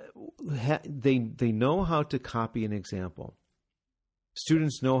 because they know how to copy an example.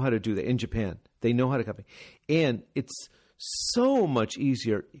 Students know how to do that in Japan. They know how to copy, and it's so much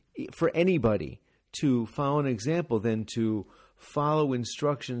easier for anybody to follow an example than to follow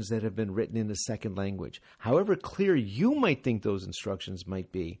instructions that have been written in a second language. However clear you might think those instructions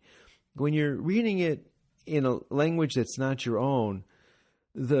might be, when you're reading it in a language that's not your own,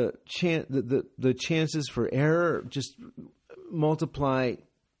 the chances for error just multiply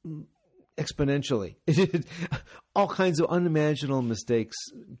exponentially. All kinds of unimaginable mistakes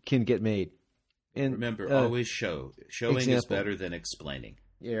can get made. And remember, always showing is better than explaining.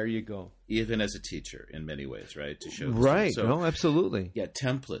 There you go. Even as a teacher, in many ways, right? To show right. So, no, absolutely. Yeah,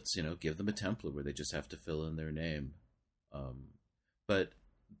 templates. Give them a template where they just have to fill in their name. But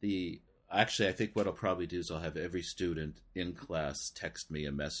actually, I think what I'll probably do is I'll have every student in class text me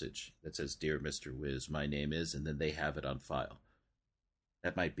a message that says, "Dear Mr. Wiz, my name is," and then they have it on file.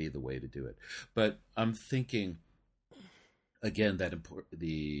 That might be the way to do it. But I'm thinking, again, that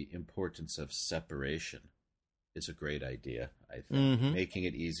the importance of separation is a great idea, I think. Mm-hmm. Making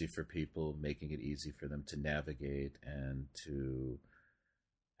it easy for people, making it easy for them to navigate and to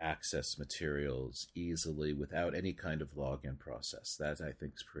access materials easily without any kind of login process. That, I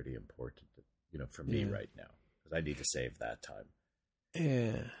think, is pretty important, for me right now, because I need to save that time.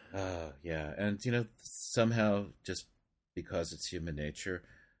 Yeah. Yeah. And, somehow, just because it's human nature,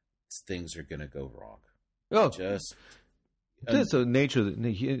 things are going to go wrong. Oh, that's the nature of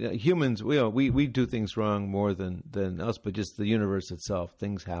humans. We do things wrong more than us, but just the universe itself,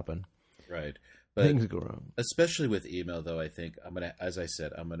 things happen. Right. But things go wrong. Especially with email, though, I think as I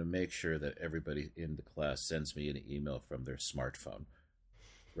said, I'm going to make sure that everybody in the class sends me an email from their smartphone,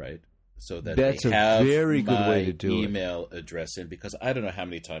 right? So that that's they have a very good way to do email address in, because I don't know how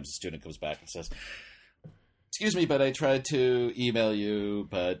many times a student comes back and says, "Excuse me, but I tried to email you,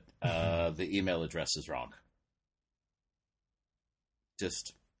 but the email address is wrong."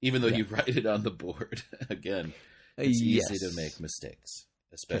 Just even though you write it on the board, again, it's easy to make mistakes,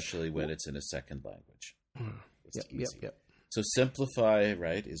 especially when it's in a second language. It's easy. Yep. So simplify,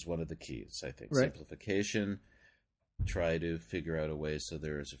 right, is one of the keys, I think. Right. Simplification, try to figure out a way so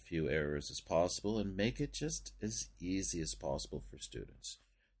there's as few errors as possible, and make it just as easy as possible for students.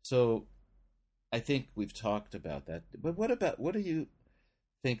 So I think we've talked about that. But what do you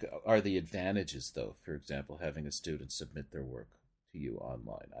think are the advantages, though, for example, having a student submit their work to you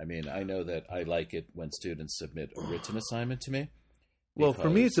online? I mean, I know that I like it when students submit a written assignment to me. Well, for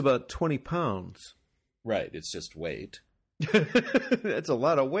me, it's about 20 pounds. Right. It's just weight. That's a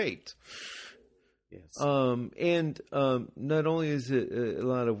lot of weight. Yes. And not only is it a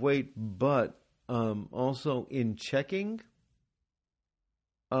lot of weight, but also in checking,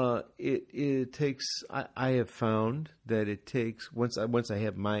 it takes. I have found that it takes once I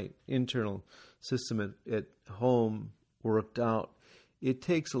have my internal system at home worked out, it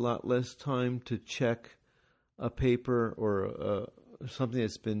takes a lot less time to check a paper or something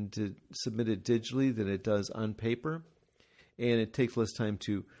that's been submitted digitally than it does on paper, and it takes less time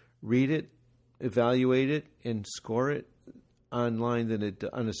to read it, evaluate it, and score it online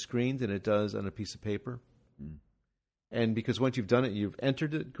on a screen than it does on a piece of paper. Mm. And because once you've done it, you've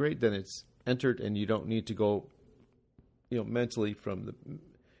entered it, great, then it's entered, and you don't need to go, mentally from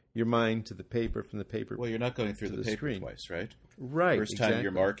your mind to the paper, from the paper. Well, you're not going through the paper screen twice, right? Right. First time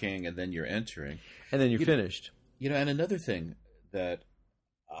you're marking, and then you're entering, and then you're finished. And another thing that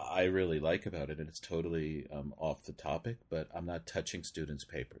I really like about it, and it's totally off the topic, but I'm not touching students'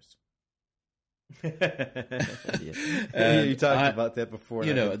 papers. You talked about that before.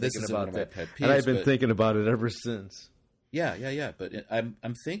 This is one of my pet peeves, and I've been thinking about it ever since. Yeah. But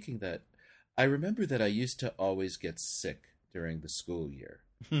I'm thinking that I remember that I used to always get sick during the school year,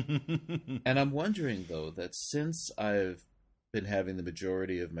 and I'm wondering though that since I've been having the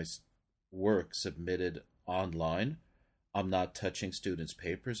majority of my work submitted online, I'm not touching students'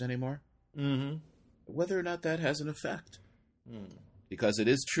 papers anymore. Mm-hmm. Whether or not that has an effect, because it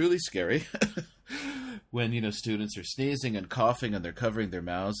is truly scary when students are sneezing and coughing and they're covering their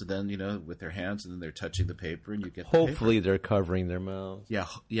mouths and then with their hands and then they're touching the paper and you get hopefully they're covering their mouths.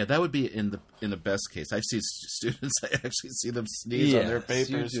 Yeah, that would be in the best case. I've seen students, I actually see them sneeze on their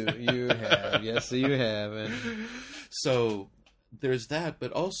papers. You have, yes, you have. So there's that,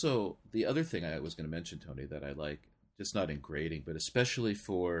 but also the other thing I was going to mention, Tony, that I like, just not in grading, but especially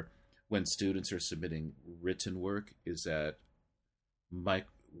for when students are submitting written work, is that my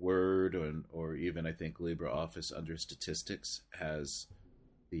Word or even I think LibreOffice under statistics has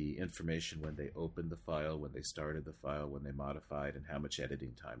the information when they opened the file, when they started the file, when they modified, and how much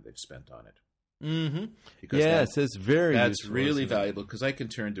editing time they've spent on it. Mm-hmm. Yes, it's very that's useful, really valuable, because I can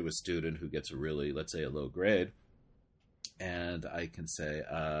turn to a student who gets a really, let's say, a low grade, and I can say,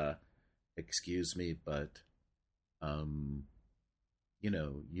 excuse me, but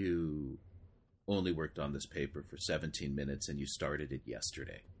you only worked on this paper for 17 minutes and you started it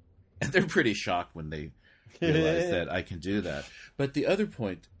yesterday. And they're pretty shocked when they realize that I can do that. But the other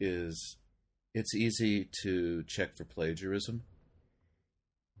point is, it's easy to check for plagiarism.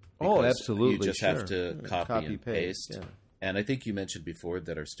 Oh, absolutely. You just have to copy and paste. Yeah. And I think you mentioned before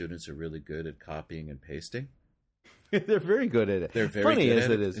that our students are really good at copying and pasting. They're very good at it. They're very funny good as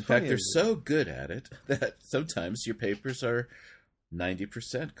at it it. is. In fact, they're so good at it that sometimes your papers are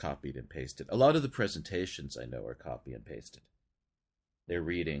 90% copied and pasted. A lot of the presentations I know are copy and pasted. They're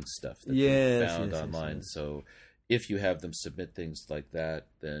reading stuff that they found online. Yes. So if you have them submit things like that,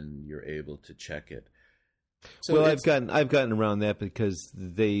 then you're able to check it. So well, I've gotten around that because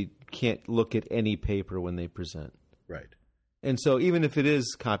they can't look at any paper when they present. Right. And so even if it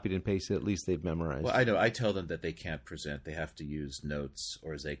is copied and pasted, at least they've memorized. Well, I know. I tell them that they can't present. They have to use notes,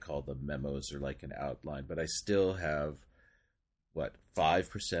 or as they call them, memos, or like an outline. But I still have,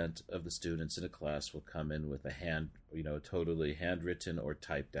 5% of the students in a class will come in with a totally handwritten or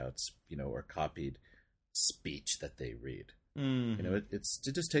typed out, or copied speech that they read. Mm-hmm. It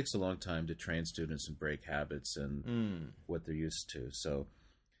just takes a long time to train students and break habits and what they're used to. So,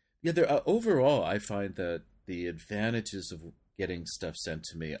 yeah, overall, I find that the advantages of getting stuff sent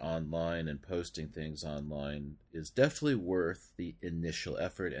to me online and posting things online is definitely worth the initial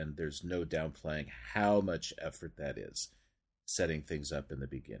effort, and there's no downplaying how much effort that is, setting things up in the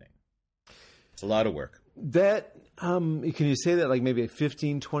beginning. It's a lot of work. That, can you say that like maybe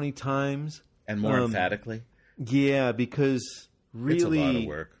 15, 20 times? And more emphatically? Yeah, because really it's a lot of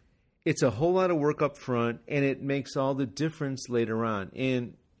work. It's a whole lot of work up front, and it makes all the difference later on.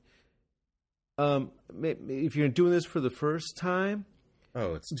 And if you're doing this for the first time,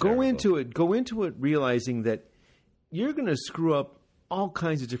 it's go into it realizing that you're going to screw up all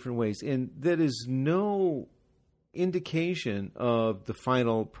kinds of different ways, and that is no indication of the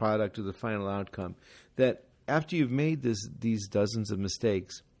final product or the final outcome. That after you've made these dozens of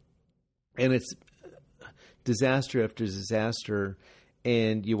mistakes, and it's disaster after disaster,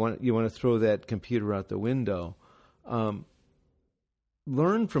 and you want to throw that computer out the window,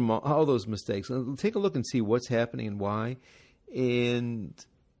 learn from all those mistakes. Take a look and see what's happening and why. And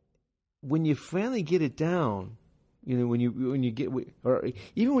when you finally get it down, when you get, or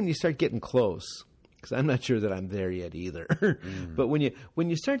even when you start getting close, because I'm not sure that I'm there yet either. But when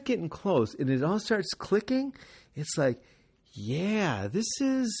you start getting close and it all starts clicking, it's like, yeah, this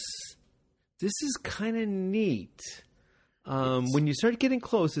is kind of neat. When you start getting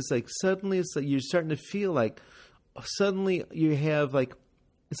close, it's like suddenly you're starting to feel like suddenly you have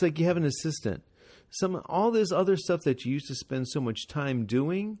it's like you have an assistant. All this other stuff that you used to spend so much time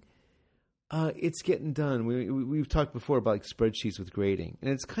doing, it's getting done. We've talked before about spreadsheets with grading, and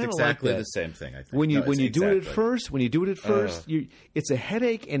it's kind of exactly like that. The same thing. I think when you do it at first, it's a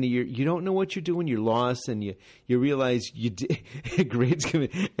headache, and you don't know what you're doing. You're lost, and you realize grades come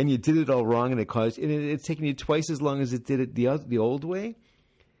in, and you did it all wrong, and it's taking you twice as long as it did it the old way.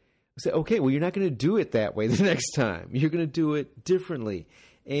 Say, okay, well, you're not going to do it that way the next time. You're going to do it differently.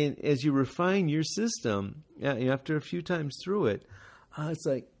 And as you refine your system, after a few times through it, it's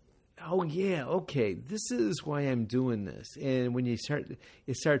like, oh yeah, okay, this is why I'm doing this. And when it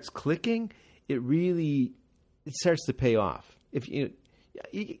starts clicking, it starts to pay off. If you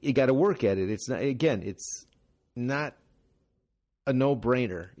got to work at it. It's not a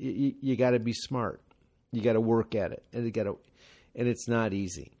no-brainer. You got to be smart. You got to work at it, and it's not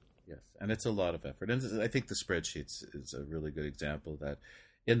easy. Yes, and it's a lot of effort. And I think the spreadsheets is a really good example that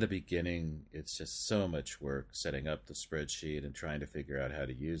in the beginning, it's just so much work setting up the spreadsheet and trying to figure out how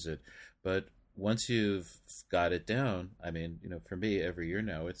to use it. But once you've got it down, for me, every year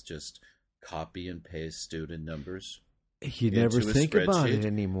now, it's just copy and paste student numbers. You never think about it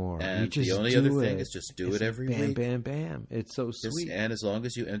anymore. And you just the only other thing is just do it every week. Bam, bam. It's so sweet. And as long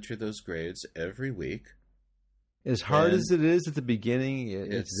as you enter those grades every week. As hard as it is at the beginning,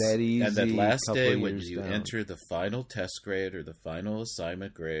 it's that easy. And that last day when you enter the final test grade or the final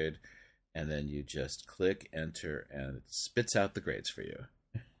assignment grade, and then you just click enter, and it spits out the grades for you.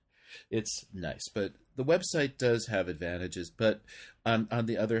 It's nice, but the website does have advantages. But on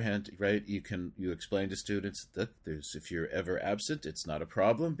the other hand, right, you explain to students that if you're ever absent, it's not a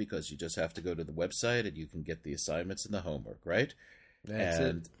problem because you just have to go to the website and you can get the assignments and the homework, right? That's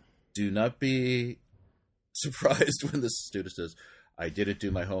And it. do not be surprised when the student says, "I didn't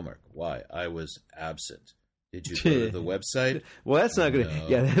do my homework. Why? I was absent." Did you go to the website? Well, that's not going to. No.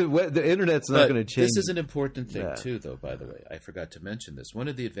 Yeah, the internet's not going to change. This is an important thing Yeah. too, though. By the way, I forgot to mention this. One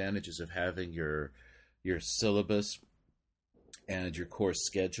of the advantages of having your syllabus and your course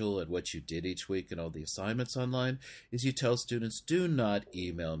schedule and what you did each week and all the assignments online is you tell students, do not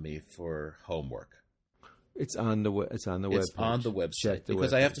email me for homework. It's on the it's on the It's webpage. on the website. Check the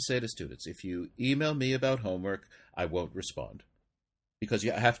Because I have webpage. to say to students, if you email me about homework, I won't respond. Because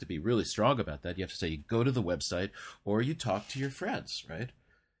you have to be really strong about that. You have to say you go to the website or you talk to your friends, right?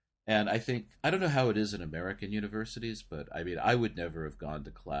 And I don't know how it is in American universities, but I mean, I would never have gone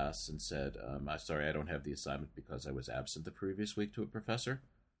to class and said, I'm sorry, I don't have the assignment because I was absent the previous week to a professor.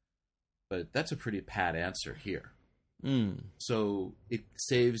 But that's a pretty pat answer here. Mm. So it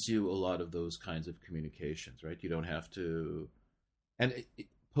saves you a lot of those kinds of communications, right? You don't have to... And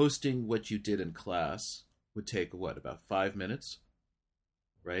posting what you did in class would take, about 5 minutes?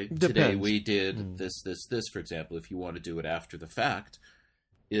 Right? Depends. Today we did this, for example. If you want to do it after the fact,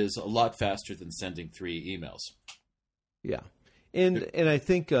 is a lot faster than sending 3 emails. Yeah, and I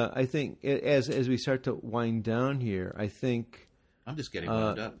think as we start to wind down here, I think I'm just getting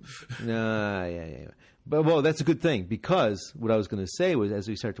wound up. yeah. But that's a good thing, because what I was going to say was, as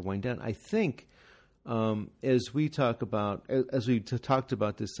we start to wind down, I think as we talked about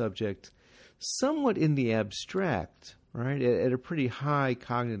this subject, somewhat in the abstract, right, at a pretty high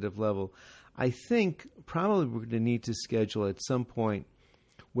cognitive level, I think probably we're going to need to schedule at some point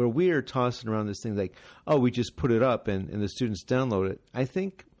where we are tossing around this thing like, oh, we just put it up and the students download it. I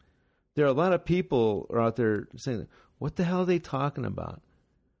think there are a lot of people out there saying, what the hell are they talking about?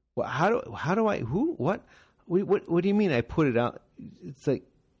 Well, how do I, who, what do you mean I put it out? It's like,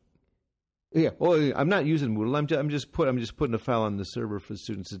 yeah, well, I'm not using Moodle. I'm just putting a file on the server for the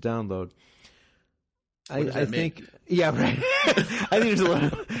students to download. I think, yeah, right. I think there's a lot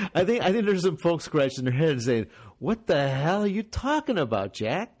of, I think there's some folks scratching their head and saying, "What the hell are you talking about,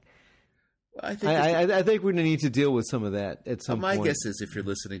 Jack?" I think we're going to need to deal with some of that at some point. My guess is, if you're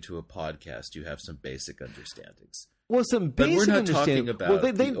listening to a podcast, you have some basic understandings. Well, some basic we're not understanding. talking about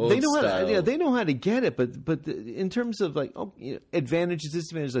well, they know style. they know how to get it, but in terms of like advantages,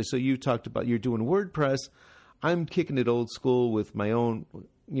 disadvantages. Like, so you talked about you're doing WordPress. I'm kicking it old school with my own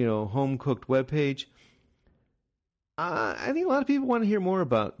home cooked webpage. I think a lot of people want to hear more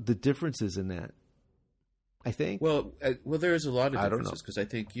about the differences in that. I think. Well, there's a lot of I don't differences, because I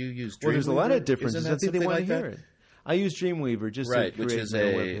think you use Dreamweaver. Well, there's a lot of differences. Isn't that I think they want something to like hear that? it. I use Dreamweaver just right, to create which is my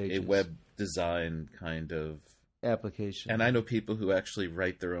web a pages. web design kind of application. And I know people who actually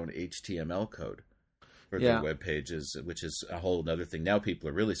write their own HTML code for their web pages, which is a whole other thing. Now people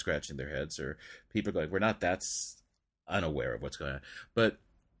are really scratching their heads, or people are going, we're not that unaware of what's going on. But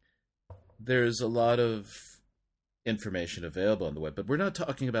there's a lot of information available on the web, but we're not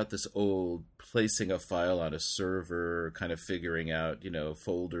talking about this old placing a file on a server, kind of figuring out,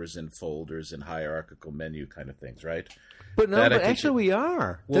 folders and hierarchical menu kind of things, right? But actually we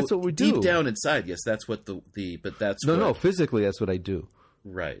are. Well, that's what we do. Deep down inside, yes, that's what but that's No, physically that's what I do.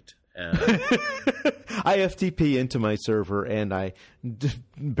 Right. I FTP into my server and I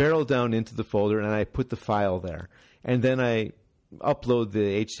barrel down into the folder and I put the file there. And then I upload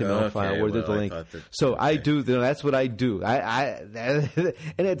the HTML file with the link. I do. That's what I do. And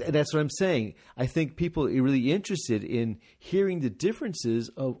that's what I'm saying. I think people are really interested in hearing the differences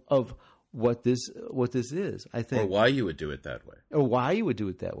of what this is. I think, or why you would do it that way,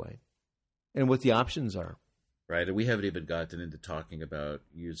 and what the options are. Right, and we haven't even gotten into talking about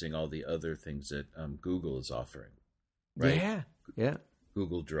using all the other things that Google is offering. Right? Yeah.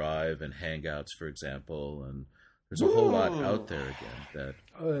 Google Drive and Hangouts, for example, and there's a whole lot out there again that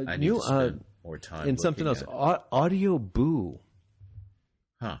I need to spend more time. And something else, Audio Boo.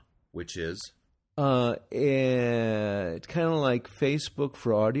 Huh? Which is it's kind of like Facebook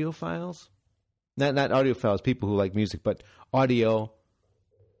for audio files. Not audio files, people who like music, but audio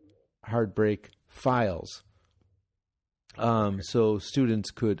Heartbreak files. So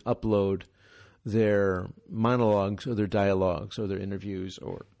students could upload their monologues or their dialogues or their interviews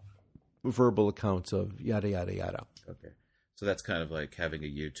or verbal accounts of yada, yada, yada. Okay. So that's kind of like having a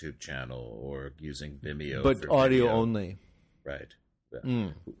YouTube channel or using Vimeo. But for audio video. Only. Right. Yeah.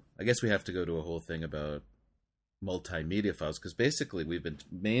 I guess we have to go to a whole thing about multimedia files, because basically we've been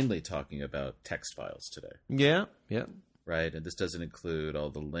mainly talking about text files today. Yeah. right? And this doesn't include all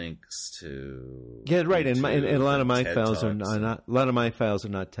the links to right. And a lot of my TED files are Talks not. A lot of my files are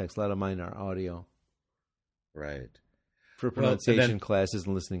not text. A lot of mine are audio right. for pronunciation classes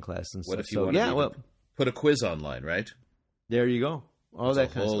and listening classes and what stuff. if you want to put a quiz online, right? There you go. All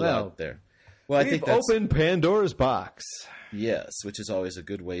that kind of stuff. Lot there. Well, I think that's opened Pandora's box. Yes, which is always a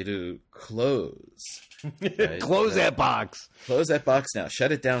good way to close. Right? Close that box. Close that box now.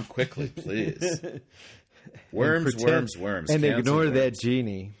 Shut it down quickly, please. Worms. And ignore that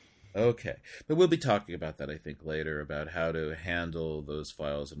genie. Okay. But we'll be talking about that, I think, later, about how to handle those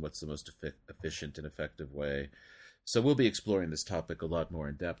files and what's the most efficient and effective way. So we'll be exploring this topic a lot more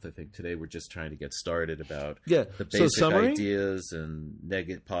in depth. I think today we're just trying to get started about the basic ideas and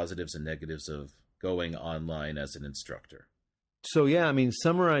positives and negatives of going online as an instructor. So,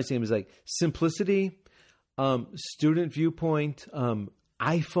 summarizing is like simplicity, student viewpoint,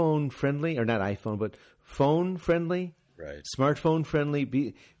 iPhone friendly, or not iPhone, but phone friendly, right? Smartphone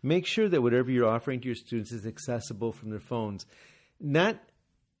friendly. Make sure that whatever you're offering to your students is accessible from their phones. Not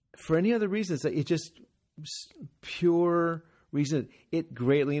for any other reasons. It just pure reason. It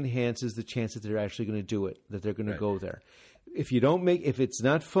greatly enhances the chance that they're actually going to do it, that they're going to go there. If it's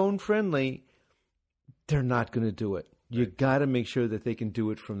not phone friendly, they're not going to do it. You got to make sure that they can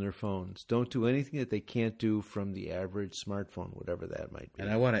do it from their phones. Don't do anything that they can't do from the average smartphone, whatever that might be. And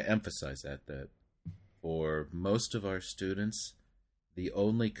I want to emphasize that for most of our students, the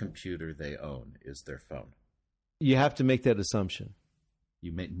only computer they own is their phone. You have to make that assumption.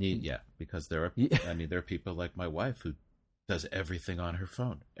 You may need, because there are. There are people like my wife who does everything on her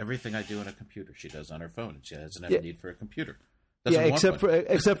phone. Everything I do on a computer, she does on her phone, and she doesn't have a need for a computer. Except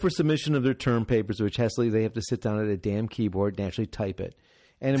for submission of their term papers, which they have to sit down at a damn keyboard and actually type it.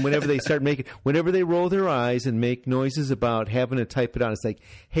 And whenever they roll their eyes and make noises about having to type it out, it's like,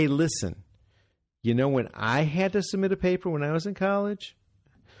 hey, listen, when I had to submit a paper when I was in college,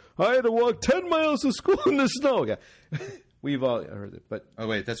 I had to walk 10 miles to school in the snow. Yeah. We've all heard it, but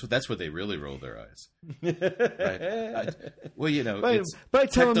that's where they really roll their eyes. Right? But I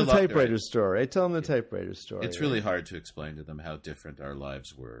tell them the typewriter story. It's really hard to explain to them how different our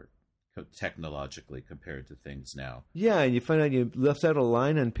lives were technologically compared to things now. Yeah, and you find out you left out a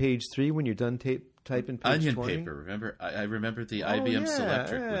line on page 3 when you're done typing page onion 20. Paper. Remember? I remember the IBM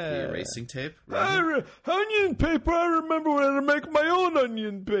Selectric with the erasing tape. Onion paper. I remember when I had to make my own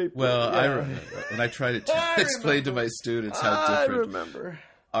onion paper. Well, when I try to explain to my students how different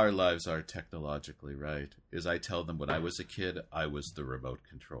our lives are technologically, right? Is I tell them when I was a kid, I was the remote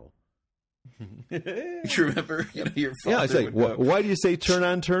control. You remember? Your father. Yeah, it's like, why do you say turn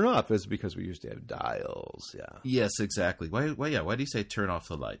on, turn off? It's because we used to have dials. Yeah. Yes, exactly. Why do you say turn off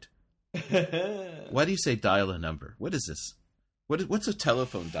the light? Why do you say dial a number? What is this? What's a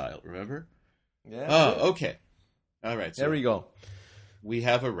telephone dial? Remember? Yeah. Oh, okay. All right. So there we go. We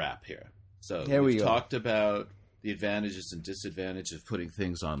have a wrap here. So we've talked about the advantages and disadvantages of putting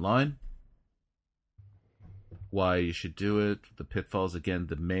things online. Why you should do it, the pitfalls. Again,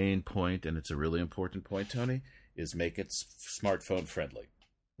 the main point, and it's a really important point, Tony, is make it smartphone friendly.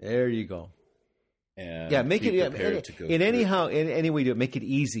 There you go. And make it in any way. Do it. Make it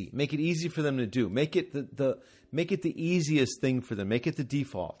easy. Make it easy for them to do. Make it the easiest thing for them. Make it the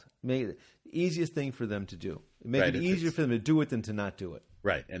default. Make it the easiest thing for them to do. Make it easier for them to do it than to not do it.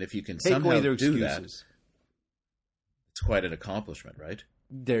 Right, and if you can take somehow away their do excuses. That, it's quite an accomplishment, right?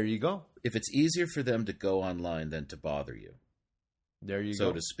 There you go. If it's easier for them to go online than to bother you, there you go,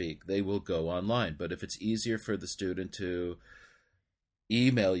 so to speak, they will go online. But if it's easier for the student to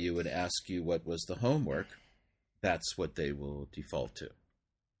email you and ask you what was the homework, that's what they will default to.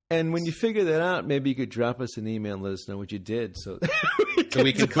 And when you figure that out, maybe you could drop us an email and let us know what you did, so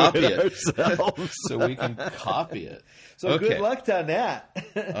we can copy it ourselves. So we can copy it. So okay. Good luck on that.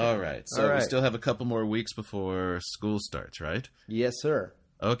 All right. So we still have a couple more weeks before school starts, right? Yes, sir.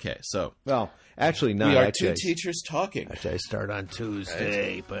 Okay, so actually, not. We are two teachers talking. Actually, I start on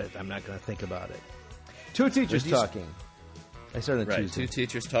Tuesday, but I'm not going to think about it. Two teachers talking. I start on Tuesday. Two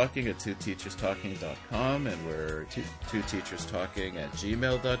Teachers Talking at twoteacherstalking.com, and we're two teachers talking at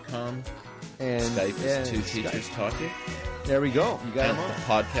gmail.com. And Skype is Two Teachers Talking. There we go. You got and them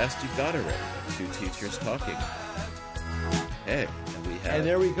all. The podcast you've got already. Two Teachers Talking. Hey, and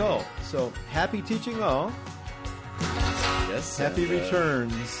there we go. So happy teaching all. Yes. Happy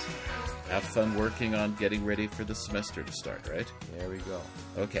returns. Have fun working on getting ready for the semester to start, right? There we go.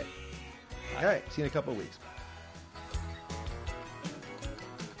 Okay. All right. See you in a couple of weeks.